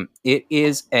 It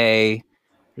is there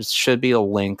should be a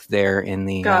link there in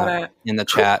the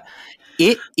chat.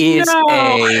 It is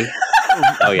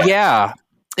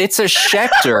it's a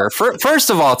Schecter. First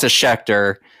of all, it's a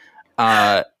Schecter.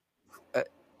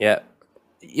 Yeah.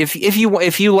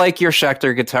 If you like your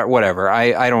Schecter guitar, whatever.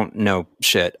 I don't know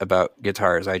shit about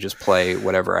guitars. I just play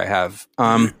whatever I have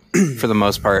for the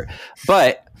most part.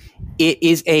 But it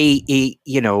is a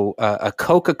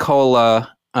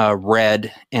Coca-Cola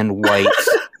red and white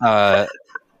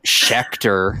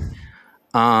Schecter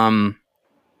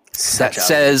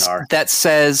that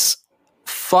says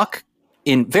fuck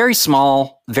in very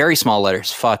small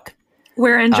letters, fuck.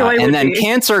 Where enjoy and then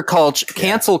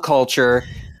cancel culture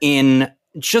in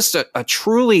just a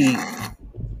truly.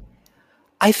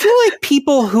 I feel like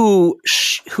people who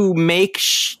make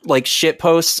like shit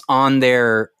posts on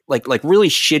their like really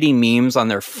shitty memes on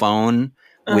their phone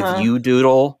with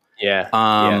UDoodle.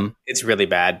 Yeah, it's really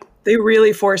bad. They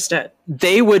really forced it.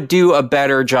 They would do a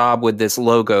better job with this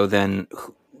logo than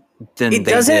they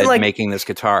did making this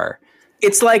guitar.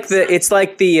 It's like the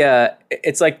what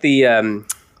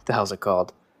the hell's it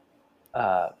called?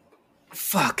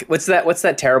 Fuck. What's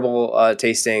that terrible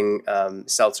tasting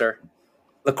seltzer?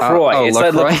 LaCroix. It's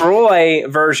LaCroix? Like LaCroix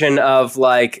version of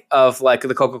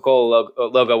the Coca-Cola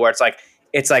logo, where it's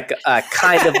like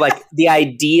kind of like the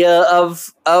idea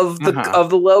of the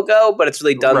logo, but it's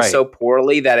really done so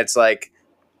poorly that it's like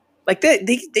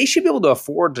they should be able to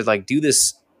afford to like do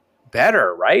this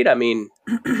better, right? I mean,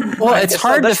 well, it's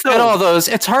hard to fit all those.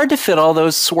 It's hard to fit all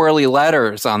those swirly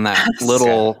letters on that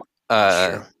little,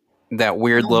 that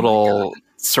weird little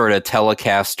sort of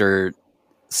Telecaster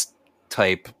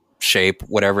type shape,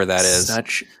 whatever that is.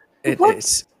 What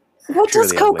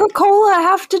does Coca-Cola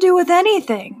have to do with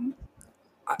anything?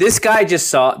 This guy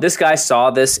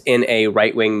saw this in a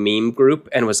right-wing meme group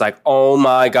and was like, "Oh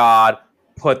my god,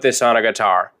 put this on a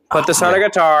guitar. Put this on a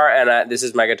guitar, and this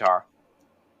is my guitar.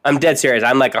 I'm dead serious.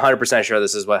 I'm like 100% sure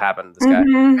this is what happened to this guy.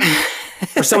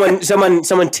 Mm-hmm. Or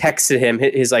someone texted him.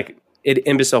 His like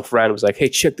imbecile friend was like, "Hey,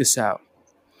 check this out."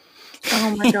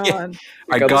 Oh my god!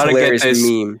 I gotta get this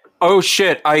meme. Oh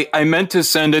shit! I meant to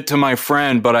send it to my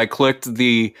friend, but I clicked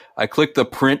the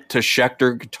print to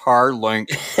Schecter guitar link.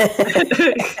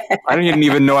 I didn't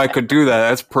even know I could do that.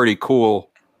 That's pretty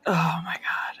cool. Oh my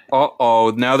god!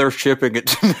 Oh, now they're shipping it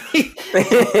to me.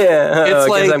 It's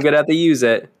like, I'm gonna have to use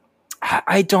it.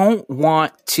 I don't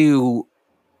want to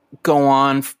go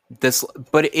on this,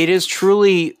 but it is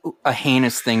truly a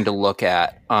heinous thing to look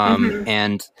at,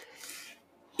 and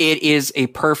it is a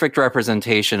perfect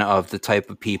representation of the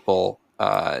type of people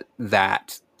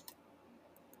that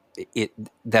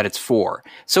it's for.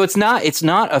 So it's not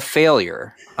a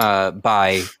failure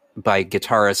by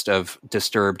guitarist of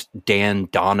Disturbed Dan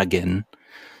Donegan,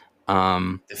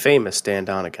 the famous Dan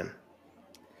Donegan.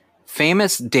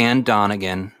 Famous Dan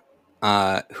Donegan.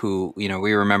 Who,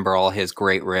 we remember all his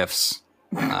great riffs.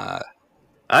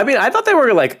 I mean, I thought they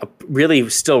were like really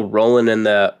still rolling in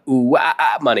the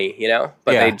money,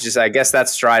 but they just, I guess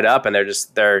that's dried up and this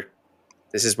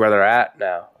is where they're at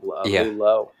now.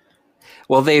 Low.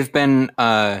 Well, they've been,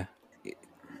 I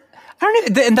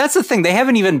don't know, and that's the thing. They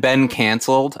haven't even been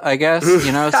canceled, I guess, So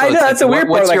I know, that's a weird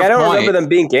part. Like, I don't remember them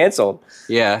being canceled.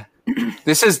 Yeah.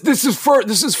 This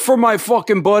is for my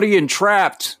fucking buddy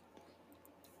Entrapped.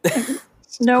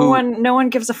 No one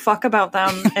gives a fuck about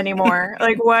them anymore.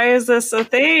 Like, why is this a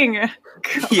thing?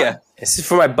 God. Yeah, this is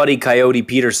for my buddy Coyote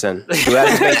Peterson, who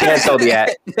hasn't been canceled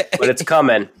yet, but it's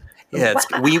coming. Yeah,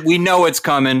 we know it's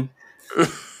coming.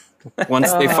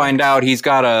 Once they find out he's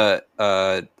got a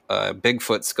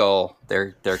Bigfoot skull,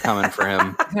 they're coming for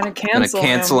him. They're gonna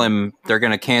cancel him. They're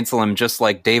gonna cancel him just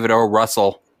like David O.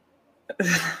 Russell.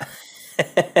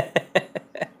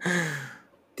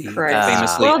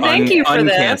 Famously thank you for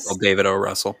uncanceled David O.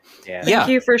 Russell. Yeah. Thank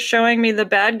you for showing me the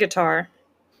bad guitar.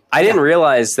 I didn't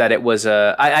realize that it was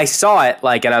I saw it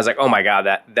and I was like, oh my god,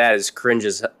 that is cringe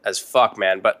as fuck,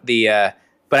 man. But I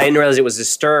didn't realize it was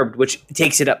Disturbed, which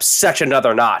takes it up such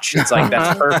another notch. It's like,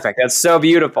 that's perfect. That's so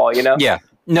beautiful, Yeah.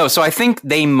 No, so I think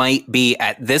they might be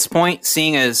at this point,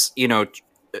 seeing as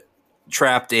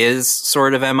Trapped is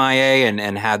sort of MIA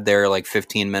and had their like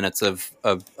 15 minutes of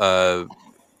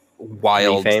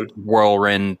wild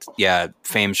whirlwind,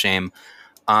 fame shame.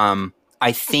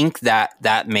 I think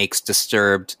that makes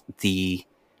Disturbed the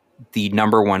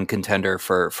number one contender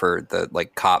for the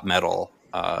like cop metal.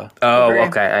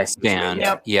 Okay, I see. Band,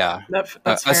 yep. Yeah.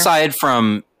 That's aside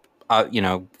from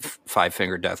Five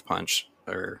Finger Death Punch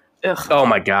or. Ugh. Oh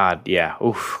my god, yeah.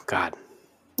 Oof, God.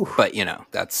 Oof. But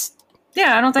that's.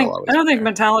 Yeah, I don't think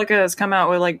Metallica has come out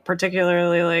with like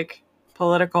particularly like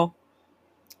political.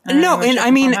 No, and I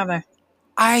mean,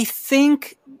 I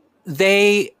think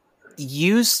they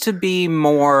used to be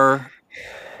more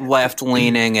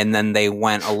left-leaning, and then they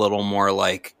went a little more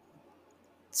like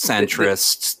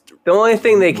centrist. The only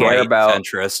thing they care about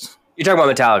centrist. You're talking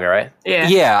about Metallica, right? Yeah.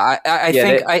 Yeah,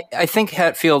 I think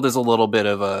Hetfield is a little bit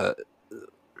of a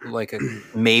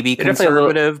maybe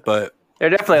conservative, but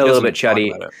they're definitely a little bit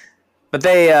chuddy. But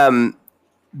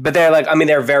they're like, I mean,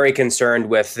 they're very concerned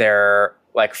with their,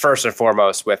 like, first and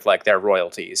foremost with like their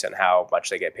royalties and how much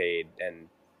they get paid. And,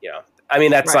 I mean,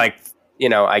 that's right.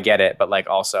 Like, I get it. But like,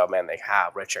 also, man, like,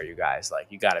 how rich are you guys? Like,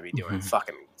 you got to be doing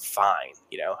fucking fine.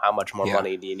 How much more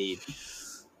money do you need?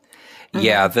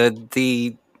 Yeah.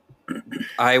 The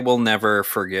I will never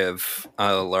forgive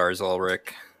Lars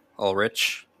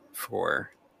Ulrich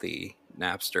for the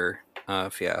Napster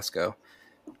fiasco.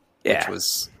 Yeah. Which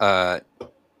was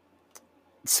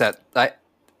set. I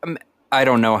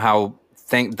don't know how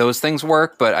those things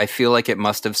work, but I feel like it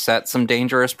must have set some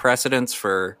dangerous precedents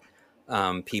for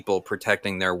people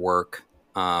protecting their work.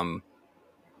 The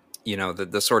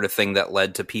sort of thing that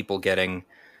led to people getting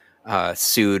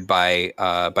sued by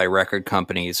record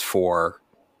companies for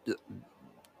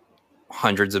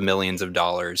hundreds of millions of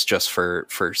dollars just for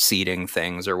seeding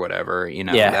things or whatever.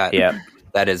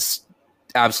 That is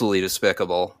absolutely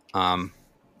despicable.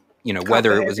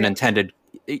 Whether it was an intended,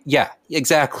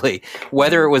 exactly.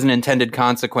 Whether it was an intended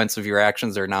consequence of your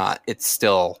actions or not, it's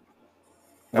still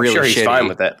really I'm sure he's shitty. Fine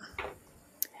with it.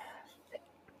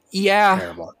 Yeah,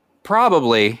 terrible.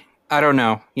 Probably. I don't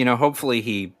know. Hopefully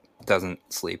he doesn't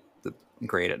sleep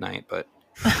great at night, but.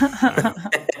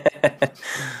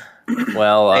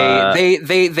 Well, they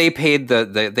paid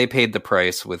the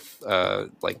price with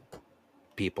like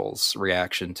people's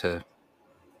reaction to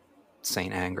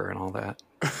Saint Anger and all that.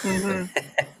 Mm-hmm.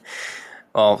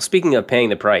 Well, speaking of paying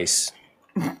the price,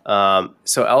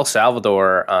 So El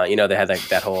Salvador, they had like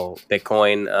that whole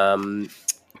Bitcoin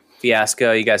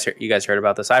fiasco. You guys heard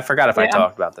about this? I forgot if I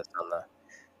talked about this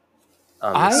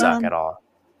on the suck at all.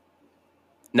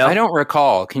 No, I don't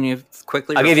recall. Can you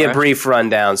quickly? I'll give you a brief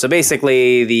rundown. So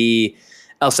basically, the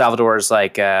El Salvador's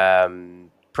like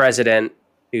president,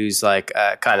 who's like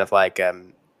kind of like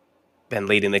been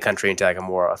leading the country into like a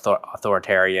more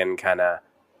authoritarian kind of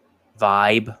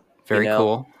vibe. Very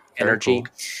cool. Energy.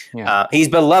 Cool. Yeah. He's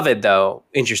beloved, though.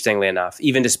 Interestingly enough,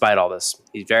 even despite all this,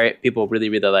 people really,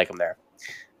 really like him there.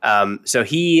 So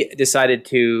he decided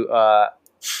to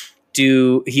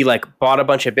he like bought a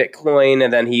bunch of Bitcoin,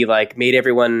 and then he like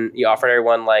he offered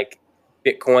everyone like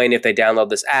Bitcoin if they download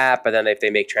this app, and then if they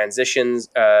make transactions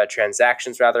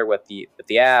rather with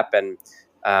the app. And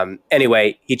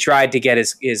anyway, he tried to get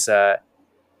his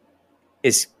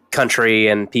country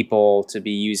and people to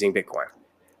be using Bitcoin,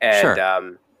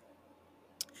 and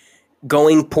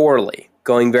going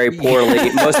very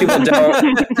poorly. Most people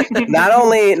don't. Not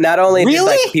only really? did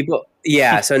like people.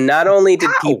 Yeah. So not only did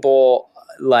people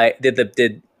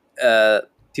did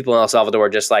people in El Salvador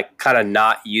just like kind of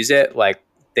not use it, like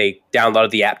they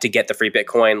downloaded the app to get the free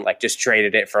Bitcoin, like just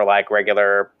traded it for like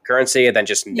regular currency, and then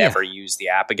just never used the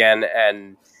app again.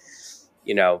 And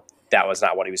that was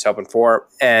not what he was hoping for.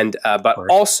 And but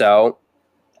also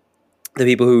the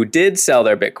people who did sell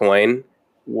their Bitcoin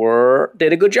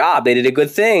did a good job. They did a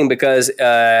good thing because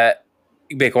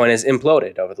Bitcoin has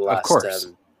imploded over the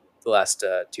last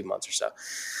 2 months or so.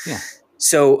 Yeah.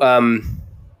 So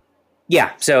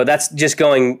so that's just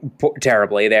going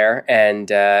terribly there, and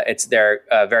they're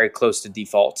very close to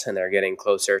default, and they're getting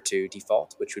closer to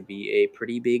default, which would be a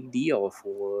pretty big deal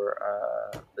for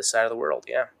this side of the world.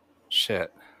 Yeah.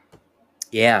 Shit.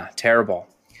 Yeah, terrible.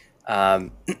 Yeah,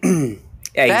 he's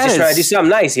just trying to do something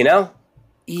nice,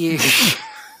 Yeah.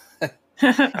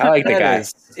 I like the guy.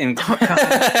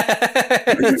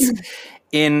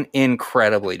 It's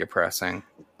incredibly depressing.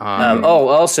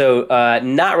 Also,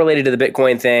 not related to the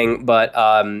Bitcoin thing, but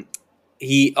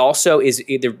he also is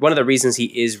one of the reasons he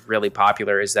is really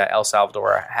popular is that El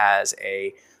Salvador has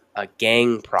a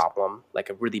gang problem, like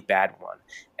a really bad one,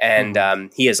 and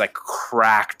he has like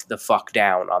cracked the fuck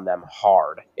down on them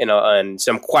hard, in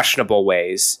some questionable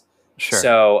ways. Sure.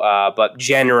 So, but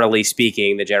generally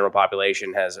speaking, the general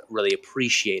population has really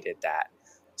appreciated that.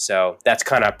 So that's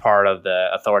kind of part of the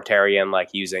authoritarian, like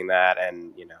using that,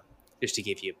 and just to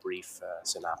give you a brief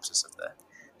synopsis of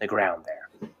the ground there.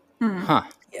 Huh.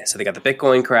 Yeah. So they got the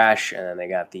Bitcoin crash, and then they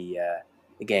got the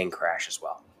gang crash as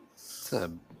well. It's a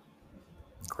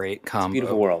great combo. It's a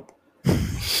beautiful world.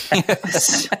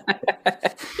 Yes.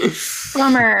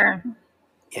 Bummer.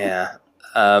 Yeah.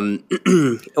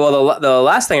 Well, the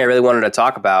last thing I really wanted to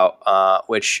talk about,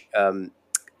 which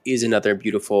is another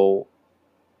beautiful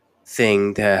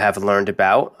thing to have learned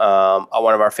about,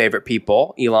 one of our favorite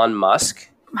people, Elon Musk.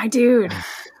 My dude,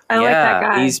 I like that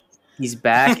guy. He's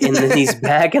back in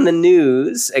the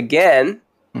news again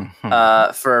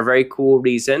for a very cool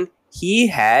reason. He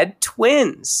had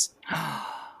twins.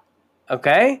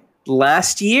 Okay,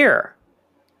 last year.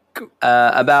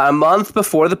 About a month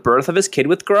before the birth of his kid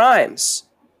with Grimes.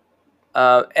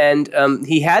 And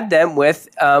he had them with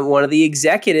one of the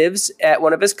executives at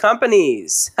one of his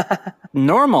companies.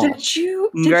 Normal.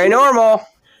 Very normal.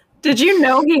 Did you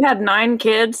know he had 9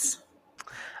 kids?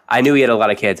 I knew he had a lot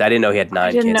of kids. I didn't know he had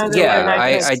 9 kids.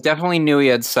 I definitely knew he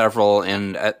had several,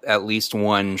 and at least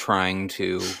one trying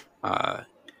to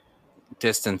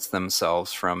distance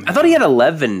themselves from him. I thought he had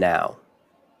 11 now.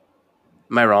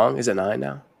 Am I wrong? Is it 9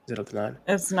 now? Is it up to 9?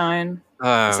 It's 9.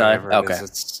 It's 9? Okay.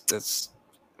 It's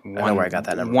one, I know where I got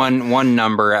that number. One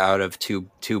number out of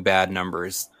two bad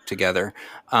numbers together.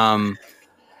 Do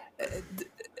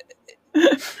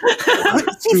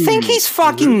you think he's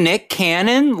fucking Nick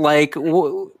Cannon? Like,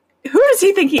 who does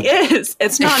he think he is?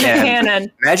 It's not Nick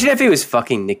Cannon. Imagine if he was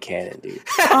fucking Nick Cannon, dude.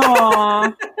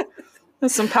 Aww.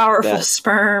 That's some powerful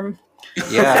sperm.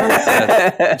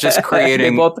 Yeah. Just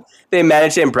creating. They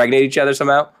managed to impregnate each other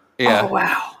somehow. Yeah. Oh,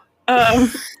 wow.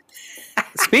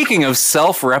 Speaking of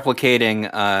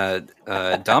self-replicating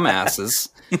dumbasses.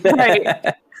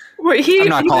 Right. Well, I'm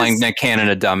not calling Nick Cannon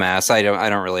a dumbass. I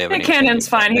don't really have Nick Cannon's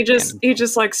fine. He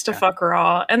just likes to fuck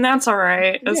raw, and that's all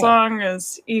right as long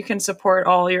as you can support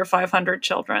all your 500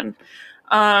 children.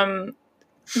 But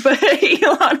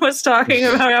Elon was talking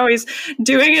about how he's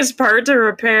doing his part to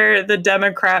repair the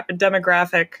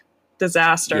demographic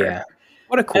disaster. Yeah.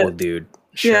 What a cool dude.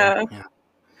 Sure. Yeah.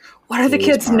 What are the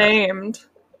kids named?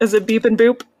 Is it Beep and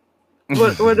Boop?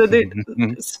 What are they?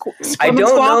 I don't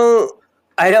know.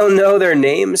 I don't know their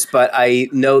names, but I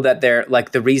know that they're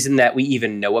like the reason that we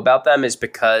even know about them is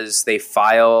because they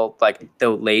file like the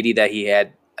lady that he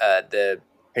had. Her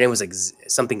name was like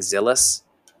something Zillis,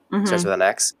 starts with an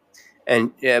X,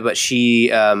 and but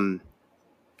she, I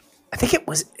think it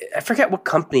was, I forget what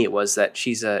company it was that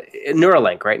she's a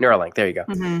Neuralink, right? Neuralink, there you go.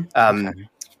 Okay.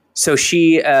 So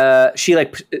she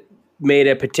like made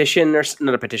a petition or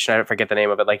not a petition, I don't forget the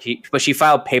name of it. Like but she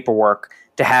filed paperwork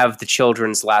to have the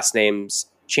children's last names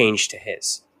changed to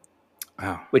his,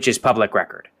 which is public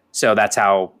record. So that's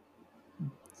how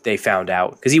they found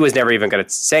out, because he was never even going to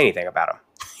say anything about them.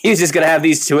 He was just going to have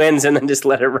these twins and then just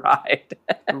let it ride.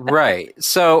 Right.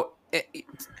 So,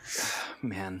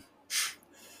 man.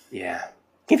 Yeah.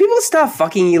 Can people stop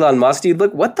fucking Elon Musk, dude?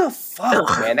 Look, what the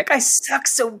fuck, man? That guy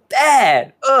sucks so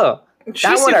bad. Ugh. She's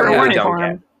that one I super really horny don't for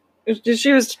get. him.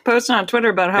 She was posting on Twitter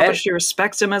about how much she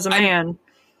respects him as a man.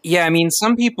 Yeah, I mean,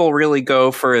 some people really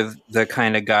go for the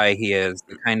kind of guy he is,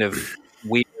 the kind of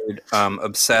weird,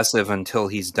 obsessive until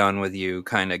he's done with you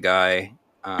kind of guy.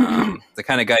 The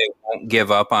kind of guy who won't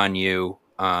give up on you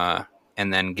and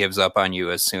then gives up on you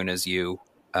as soon as you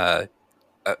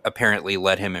apparently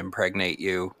let him impregnate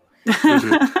you.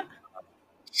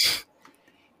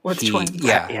 With twins.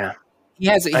 Yeah. He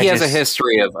has a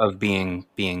history of being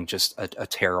just a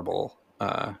terrible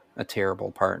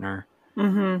partner.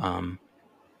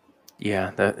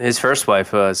 Yeah, his first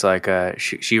wife was like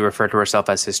she referred to herself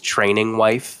as his training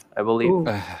wife, I believe.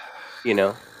 You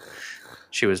know,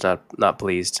 she was not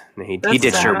pleased. He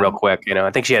ditched her real quick. You know,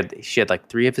 I think she had like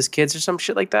 3 of his kids or some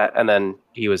shit like that, and then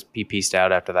he pieced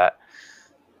out after that.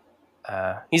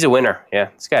 He's a winner. Yeah,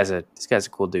 this guy's a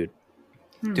cool dude.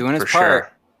 Doing his part.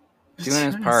 Sure. Doing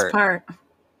his part.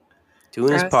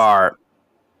 Doing his part.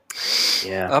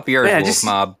 Yeah. Up yours, Wolf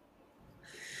Mob.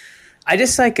 I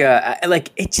just like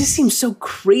it just seems so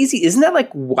crazy. Isn't that like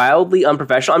wildly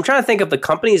unprofessional? I'm trying to think of the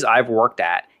companies I've worked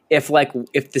at. If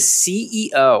the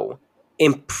CEO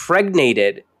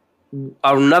impregnated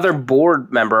another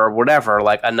board member or whatever,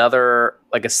 like another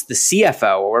the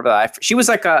CFO or whatever, she was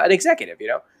like an executive,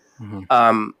 you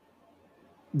know,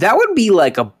 that would be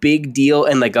like a big deal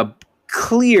and like a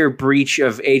clear breach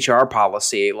of HR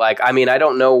policy. Like, I mean, I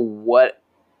don't know what.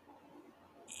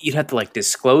 You'd have to like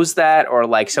disclose that, or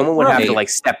like someone would have to like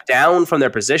step down from their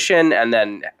position and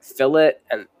then fill it.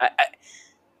 And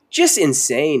just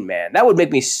insane, man. That would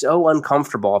make me so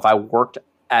uncomfortable if I worked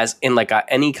as in like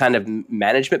any kind of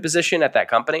management position at that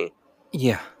company.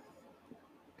 Yeah.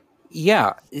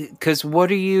 Because what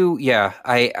are you? Yeah,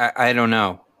 I don't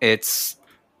know. It's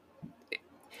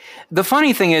the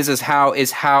funny thing is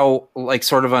how like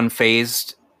sort of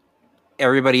unfazed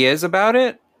everybody is about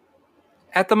it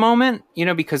at the moment, you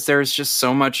know, because there's just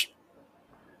so much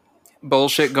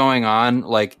bullshit going on,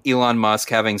 like Elon Musk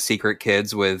having secret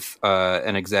kids with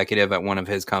an executive at one of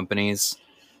his companies.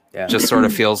 Yeah. Just sort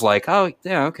of feels like, oh,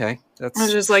 yeah, okay. I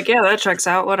was just like, yeah, that checks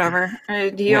out, whatever.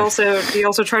 He also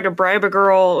tried to bribe a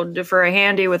girl for a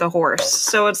handy with a horse.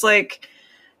 So it's like,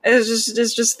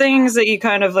 it's just things that you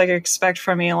kind of like expect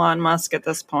from Elon Musk at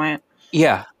this point.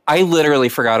 Yeah. I literally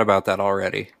forgot about that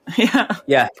already.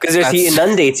 Yeah, because he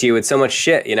inundates you with so much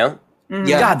shit, you know? Mm-hmm.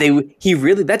 Yeah. God, he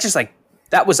really, that just like,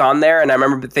 that was on there, and I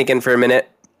remember thinking for a minute,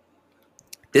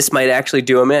 this might actually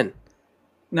do him in.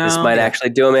 This might actually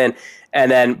do him in. And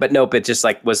then, but nope, it just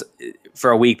like was,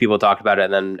 for a week people talked about it,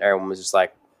 and then everyone was just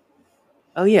like,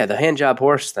 oh yeah, the hand job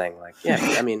horse thing. Like, yeah,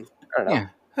 I mean, I don't know. Yeah,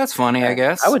 that's funny, I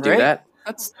guess. I would do that.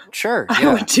 That's sure. Yeah.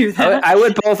 I would do that. I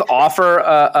would both offer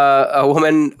a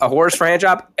woman a horse for a hand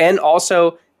job and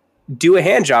also do a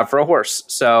hand job for a horse.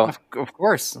 So of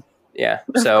course, yeah.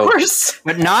 So of course,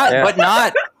 but not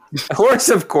a horse,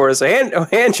 of course. A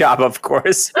hand job, of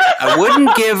course. I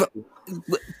wouldn't give.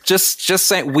 Just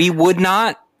saying, we would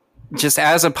not. Just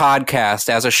as a podcast,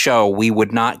 as a show, we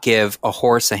would not give a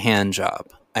horse a hand job.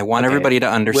 I want everybody to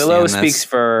understand. Willow speaks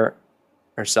for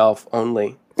herself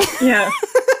only. Yeah.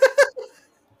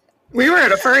 We were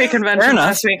at a furry convention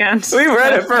last weekend. We were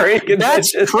at a furry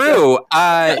convention. That's true.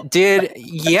 I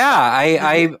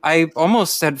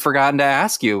almost had forgotten to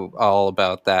ask you all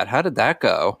about that. How did that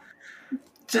go?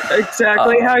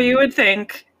 Exactly how you would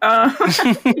think.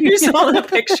 You saw the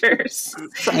pictures.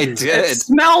 I did. It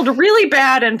smelled really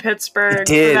bad in Pittsburgh. It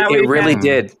did. It really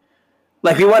did.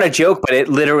 Like, we want to joke, but it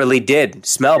literally did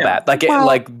smell bad. Like,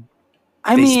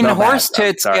 I mean, horse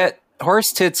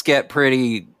tits get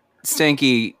pretty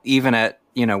stinky even at,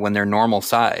 you know, when they're normal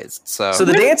sized. So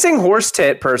the dancing horse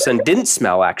tit person didn't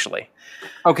smell, actually.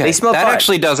 Okay, they smelled that fine.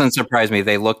 Actually doesn't surprise me.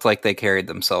 They looked like they carried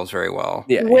themselves very well.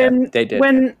 Yeah, they did.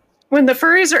 When the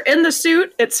furries are in the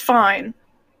suit, it's fine.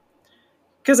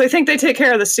 because I think they take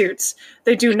care of the suits.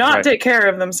 They do not take care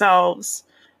of themselves,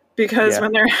 because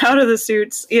when they're out of the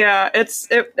suits,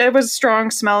 it was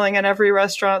strong smelling in every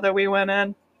restaurant that we went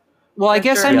in. Well, I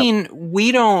guess, I mean,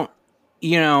 we don't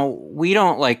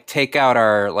like take out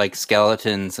our like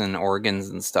skeletons and organs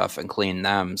and stuff and clean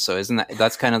them. So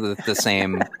that's kind of the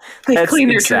same they clean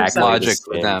their exactly logic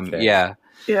for them. thing. Yeah.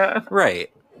 Yeah.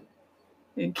 Right.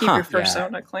 You keep your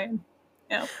persona clean.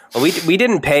 Yeah. Well, we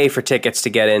didn't pay for tickets to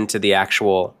get into the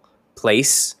actual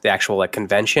place, the actual like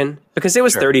convention, because it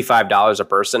was $35 a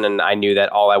person, and I knew that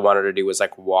all I wanted to do was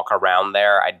like walk around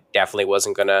there. I definitely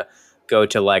wasn't gonna go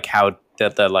to like how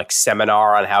the like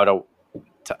seminar on how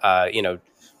to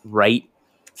write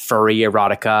furry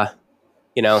erotica.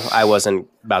 I wasn't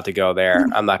about to go there.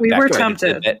 I'm not. We were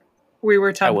tempted. We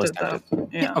were tempted, though.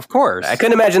 Yeah, of course. I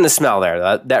couldn't imagine the smell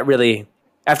there. That really.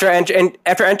 After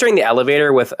entering the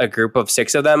elevator with a group of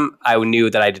 6 of them, I knew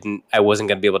that I wasn't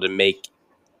going to be able to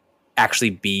actually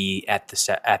be at the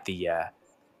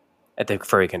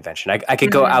furry convention. I could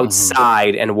go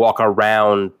outside and walk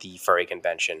around the furry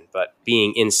convention, but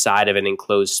being inside of an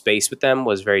enclosed space with them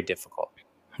was very difficult.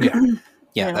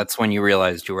 Yeah, that's when you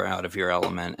realized you were out of your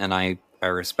element, and I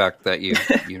respect that you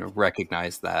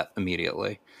recognized that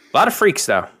immediately. A lot of freaks,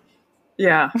 though.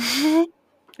 Yeah,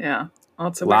 yeah.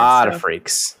 A lot of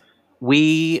freaks.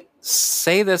 We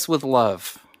say this with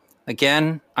love.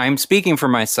 Again, I'm speaking for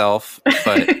myself,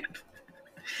 but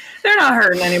they're not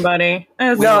hurting anybody.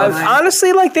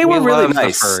 Honestly, like they were really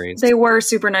nice. They were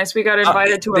super nice. We got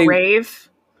invited to a rave.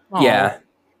 Yeah.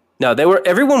 No,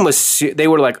 everyone was, they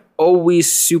were like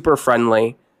always super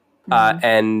friendly.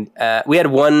 And we had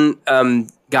one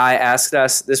guy asked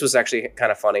us, this was actually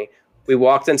kind of funny. We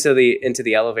walked into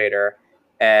the elevator,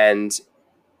 and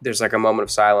there's like a moment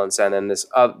of silence, and then this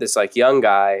like young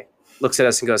guy looks at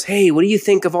us and goes, "Hey, what do you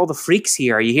think of all the freaks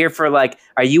here? Are you here for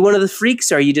are you one of the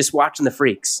freaks, or are you just watching the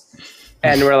freaks?"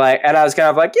 And we're like, and I was kind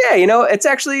of like, "Yeah, I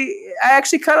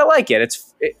actually kind of like it.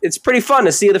 It's pretty fun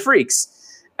to see the freaks."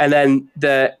 And then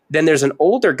there's an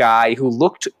older guy who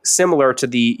looked similar to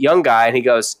the young guy, and he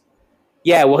goes,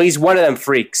 "Yeah, well, he's one of them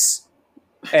freaks."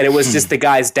 And it was just the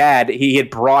guy's dad. He had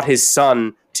brought his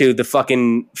son to the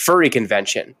fucking furry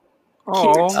convention.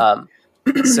 Oh,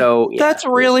 so that's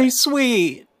really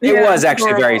sweet. It was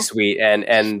actually very sweet,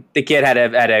 and the kid had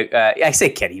a I say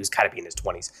kid, he was kind of in his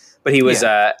 20s, but he was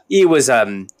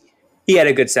he had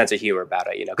a good sense of humor about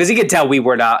it, because he could tell we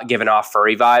were not giving off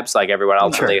furry vibes like everyone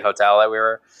else in the hotel that we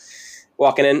were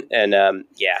walking in, and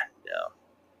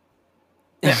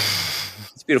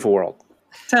it's a beautiful world.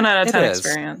 10 out of 10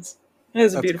 experience. It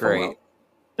is a beautiful world.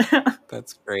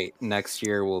 That's great. Next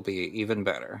year will be even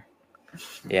better.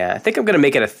 Yeah, I think I'm going to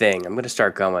make it a thing. I'm going to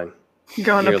start going.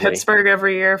 Going yearly to Pittsburgh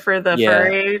every year for the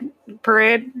furry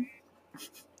parade?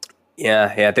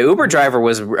 Yeah. The Uber driver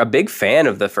was a big fan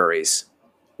of the furries.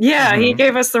 Yeah, he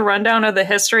gave us the rundown of the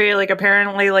history. Like,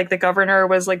 apparently, like, the governor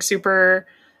was, like, super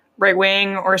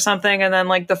right-wing or something, and then,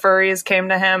 like, the furries came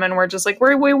to him and were just like,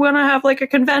 we want to have, like, a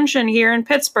convention here in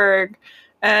Pittsburgh.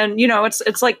 And,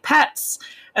 it's like pets.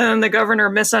 And then the governor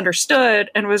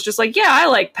misunderstood and was just like, yeah, I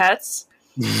like pets.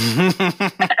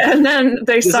 And then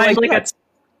they signed like a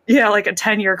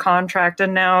 10-year contract,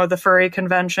 and now the furry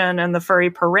convention and the furry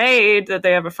parade, that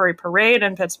they have a furry parade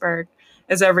in Pittsburgh,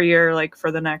 is every year like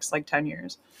for the next 10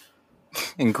 years.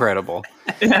 Incredible.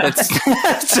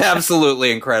 That's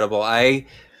absolutely incredible. I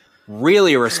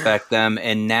really respect them,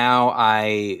 and now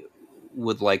I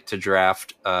would like to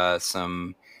draft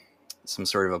some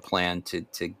sort of a plan to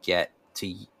get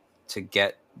the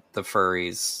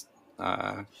furries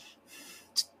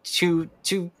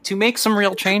to make some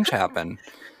real change happen,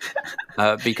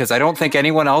 because I don't think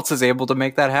anyone else is able to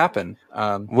make that happen.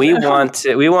 We want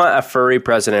a furry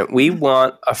president. We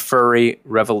want a furry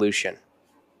revolution.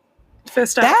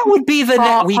 Fist up. That would be the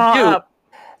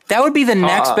That would be the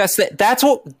next best thing. That's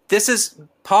what this is.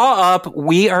 Paw up.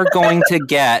 We are going to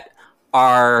get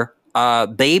our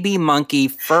baby monkey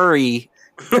furry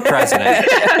president.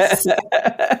 Yes.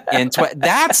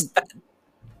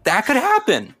 That could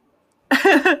happen.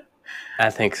 I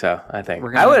think so.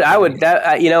 I would. That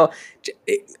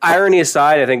irony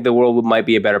aside, I think the world might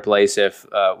be a better place if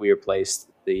we replaced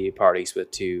the parties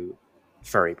with 2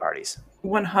 furry parties.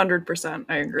 100%,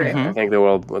 I agree. Mm-hmm.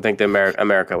 I think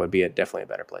America would be definitely a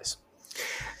better place.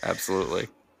 Absolutely.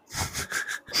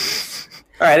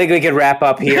 All right, I think we can wrap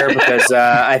up here because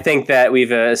I think that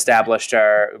we've established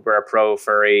we're a pro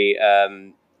furry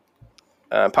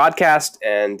podcast,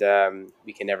 and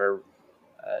we can never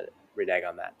renege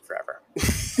on that forever.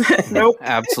 Nope.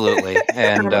 Absolutely.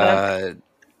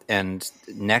 And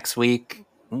next week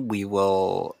we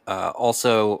will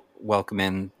also welcome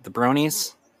in the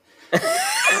bronies.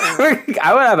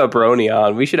 I would have a brony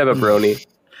on. We should have a brony.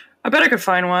 I bet I could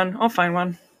find one. I'll find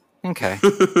one. Okay.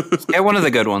 Get one of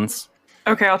the good ones.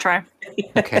 Okay, I'll try.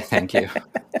 Okay, thank you.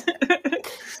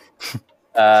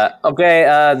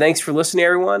 Thanks for listening,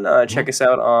 everyone. Check us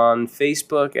out on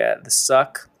Facebook at The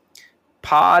Suck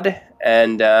Pod.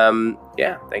 And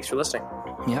thanks for listening.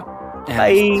 Yep.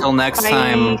 And until next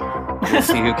time, we'll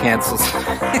see who cancels.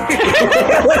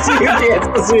 Let's see who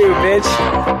cancels who, bitch.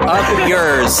 Up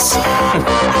yours.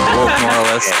 Woke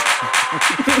moralist.